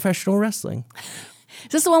professional wrestling.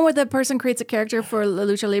 Is this the one where the person creates a character for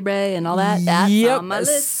Lucha Libre and all that? That's on my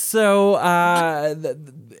list. So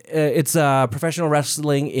it's professional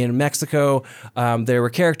wrestling in Mexico. There were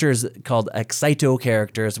characters called Excito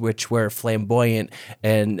characters, which were flamboyant,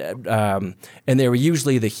 and they were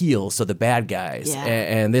usually the heels, so the bad guys. Yeah.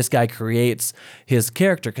 And this guy creates his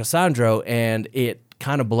character, Cassandro, and it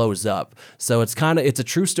kind of blows up. So it's a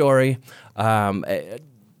true story.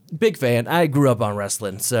 Big fan. I grew up on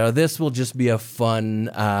wrestling, so this will just be a fun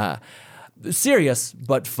serious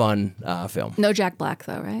but fun film. No Jack Black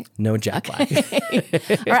though, right? No Jack Black.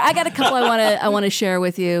 All right, I got a couple I want to share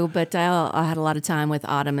with you, but I had a lot of time with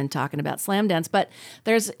Autumn and talking about Slamdance. But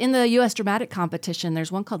there's in the U.S. dramatic competition,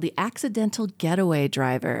 there's one called The Accidental Getaway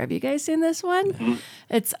Driver. Have you guys seen this one? Mm-hmm.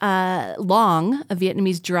 It's Long, a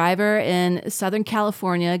Vietnamese driver in Southern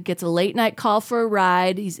California, gets a late night call for a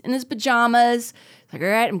ride. He's in his pajamas. He's like, all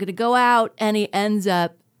right, I'm going to go out, and he ends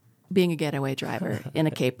up being a getaway driver in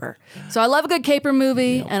a caper. So I love a good caper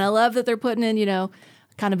movie, and I love that they're putting in,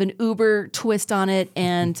 kind of an Uber twist on it.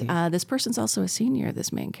 And this person's also a senior,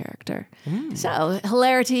 this main character. So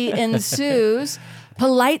hilarity ensues.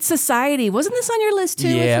 Polite Society. Wasn't this on your list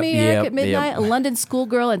too with me, Eric, at midnight? A London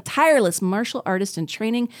schoolgirl and tireless martial artist in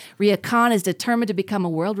training, Ria Khan is determined to become a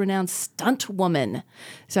world-renowned stunt woman.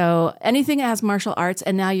 So anything that has martial arts,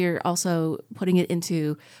 and now you're also putting it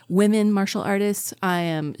into women martial artists, I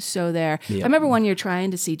am so there. I remember one year trying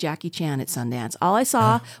to see Jackie Chan at Sundance. All I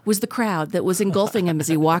saw was the crowd that was engulfing him as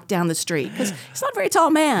he walked down the street, because he's not a very tall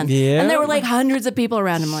man. And there were like hundreds of people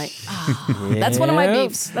around him like, that's one of my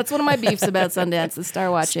beefs. That's one of my beefs about Sundance, the star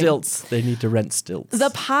watching. Stilts. They need to rent stilts. The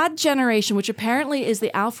Pod Generation, which apparently is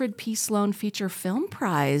the Alfred P. Sloan Feature Film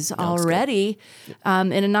Prize already,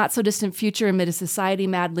 in a not-so-distant future amid a society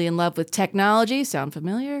madly in love with technology. Sound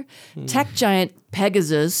familiar? Tech giant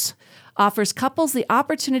Pegasus offers couples the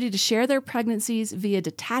opportunity to share their pregnancies via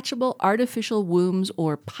detachable artificial wombs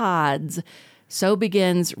or pods. So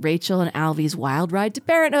begins Rachel and Alvy's wild ride to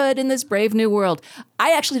parenthood in this brave new world.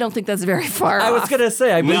 I actually don't think that's very far off. I was going to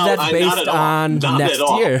say, I believe that's based on next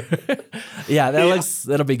year. Yeah,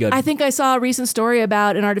 that'll be good. I think I saw a recent story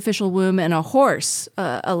about an artificial womb and a horse,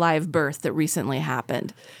 a live birth that recently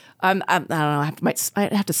happened. I don't know. I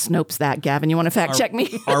have to Snopes that, Gavin. You want to fact check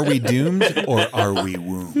me? Are we doomed or are we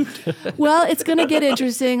wombed? Well, it's going to get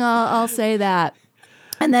interesting. I'll say that.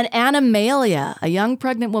 And then Animalia, a young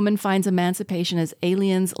pregnant woman finds emancipation as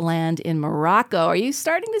aliens land in Morocco. Are you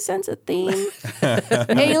starting to sense a theme?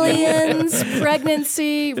 Aliens,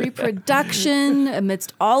 pregnancy, reproduction,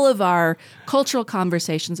 amidst all of our cultural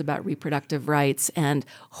conversations about reproductive rights and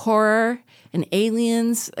horror and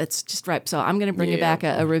aliens. It's just right. So I'm going to bring you back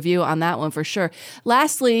a review on that one for sure.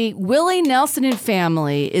 Lastly, Willie Nelson and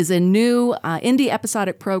Family is a new indie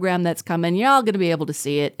episodic program that's coming. You're all going to be able to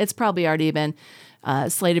see it. It's probably already been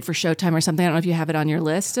slated for Showtime or something. I don't know if you have it on your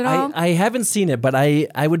list at all. I haven't seen it, but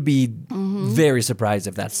I would be very surprised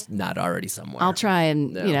if that's not already somewhere. I'll try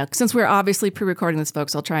and, since we're obviously pre-recording this,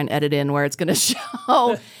 folks, I'll try and edit in where it's going to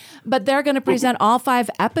show. But they're going to present all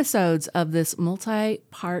 5 episodes of this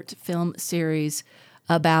multi-part film series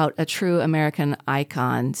about a true American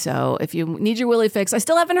icon. So if you need your Willie fix, I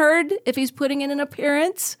still haven't heard if he's putting in an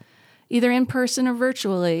appearance, either in person or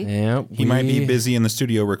virtually. Yeah, he might be busy in the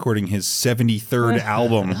studio recording his 73rd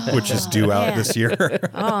album, which is due out this year.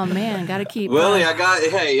 Oh man, gotta keep Willie.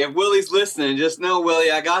 Hey, if Willie's listening, just know,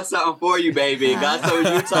 Willie, I got something for you, baby. Got some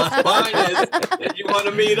of Utah's finest. If you want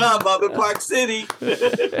to meet up in Park City.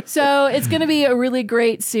 So it's going to be a really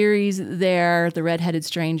great series there. The Red-Headed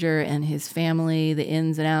Stranger and his family, the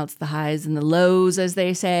ins and outs, the highs and the lows, as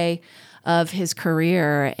they say, of his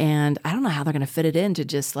career. And I don't know how they're going to fit it into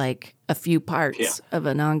just like a few parts of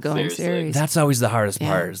an ongoing series. That's always the hardest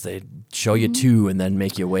part, is they show you 2 and then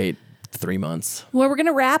make you wait 3 months. Well, we're going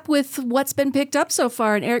to wrap with what's been picked up so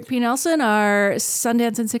far. And Eric P. Nelson, our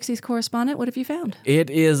Sundance and 60s correspondent, what have you found?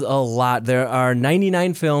 It is a lot. There are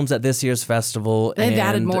 99 films at this year's festival. They've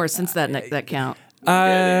added more since that count.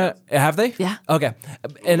 Have they? Yeah. Okay.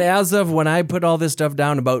 And as of when I put all this stuff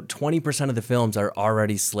down, about 20% of the films are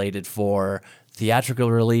already slated for theatrical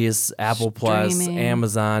release, Apple Plus,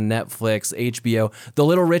 Amazon, Netflix, HBO. The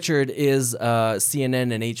Little Richard is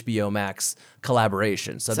CNN and HBO Max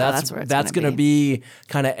collaboration. So that's going to be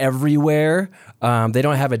kind of everywhere. They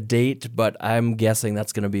don't have a date, but I'm guessing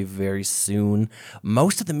that's going to be very soon.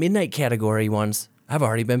 Most of the midnight category ones have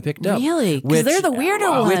already been picked up. Really? Because they're the weirder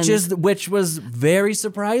ones. Which was very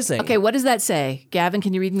surprising. Okay, what does that say? Gavin,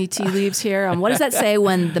 can you read me tea leaves here? What does that say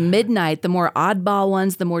when the midnight, the more oddball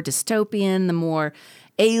ones, the more dystopian, the more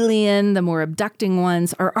alien, the more abducting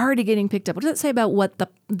ones are already getting picked up? What does that say about what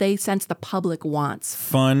they sense the public wants?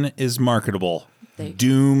 Fun is marketable.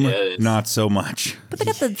 Doom, not so much. But they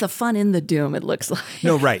got the fun in the doom, it looks like.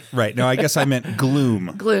 No, right. No, I guess I meant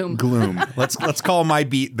gloom. Gloom. Let's call my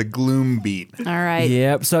beat the gloom beat. All right.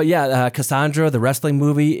 Yep. So Cassandra, the wrestling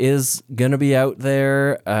movie, is gonna be out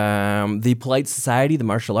there. The Polite Society, the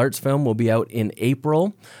martial arts film, will be out in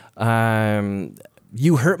April.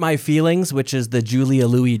 You Hurt My Feelings, which is the Julia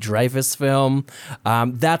Louis-Dreyfus film.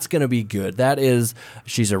 That's going to be good.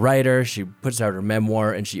 She's a writer. She puts out her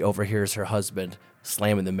memoir, and she overhears her husband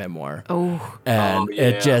slamming the memoir. And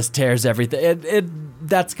it just tears everything.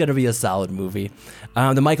 That's going to be a solid movie.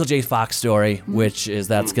 The Michael J. Fox Story,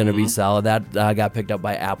 that's going to be solid. That got picked up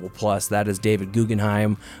by Apple Plus. That is David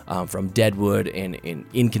Guggenheim from Deadwood and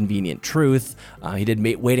Inconvenient Truth. He did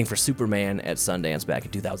Waiting for Superman at Sundance back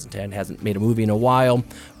in 2010. Hasn't made a movie in a while,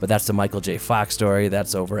 but that's the Michael J. Fox Story.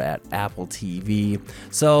 That's over at Apple TV.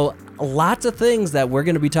 So lots of things that we're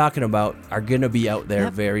going to be talking about are going to be out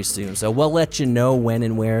there very soon. So we'll let you know when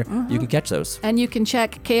and where you can catch those. And you can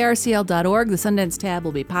check krcl.org. The Sundance tab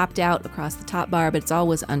will be popped out across the top bar, but it's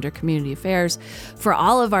always under Community Affairs. For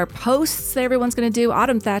all of our posts that everyone's going to do,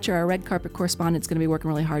 Autumn Thatcher, our red carpet correspondent, is going to be working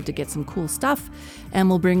really hard to get some cool stuff, and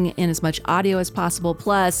we'll bring in as much audio as possible.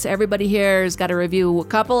 Plus, everybody here has got to review a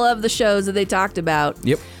couple of the shows that they talked about.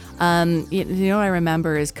 Yep. You know what I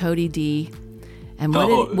remember is Cody D. And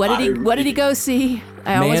what did he go see?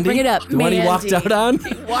 I always bring it up. The one he walked out on?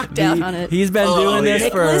 He walked out on it. He's been doing this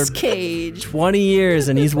Nicolas for Cage. 20 years,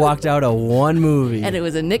 and he's walked out of one movie. And it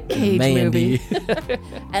was a Nick Cage movie.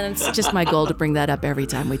 And it's just my goal to bring that up every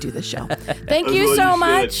time we do the show. Thank you so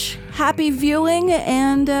much. Happy viewing,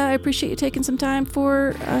 and I appreciate you taking some time for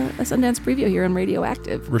a Sundance preview here on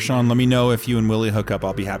Radioactive. Rashawn, let me know if you and Willie hook up.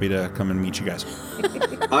 I'll be happy to come and meet you guys.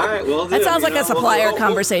 All right, well, that sounds like a supplier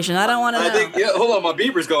conversation. I don't want to know. Hold on, my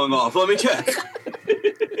beeper's going off. Let me check.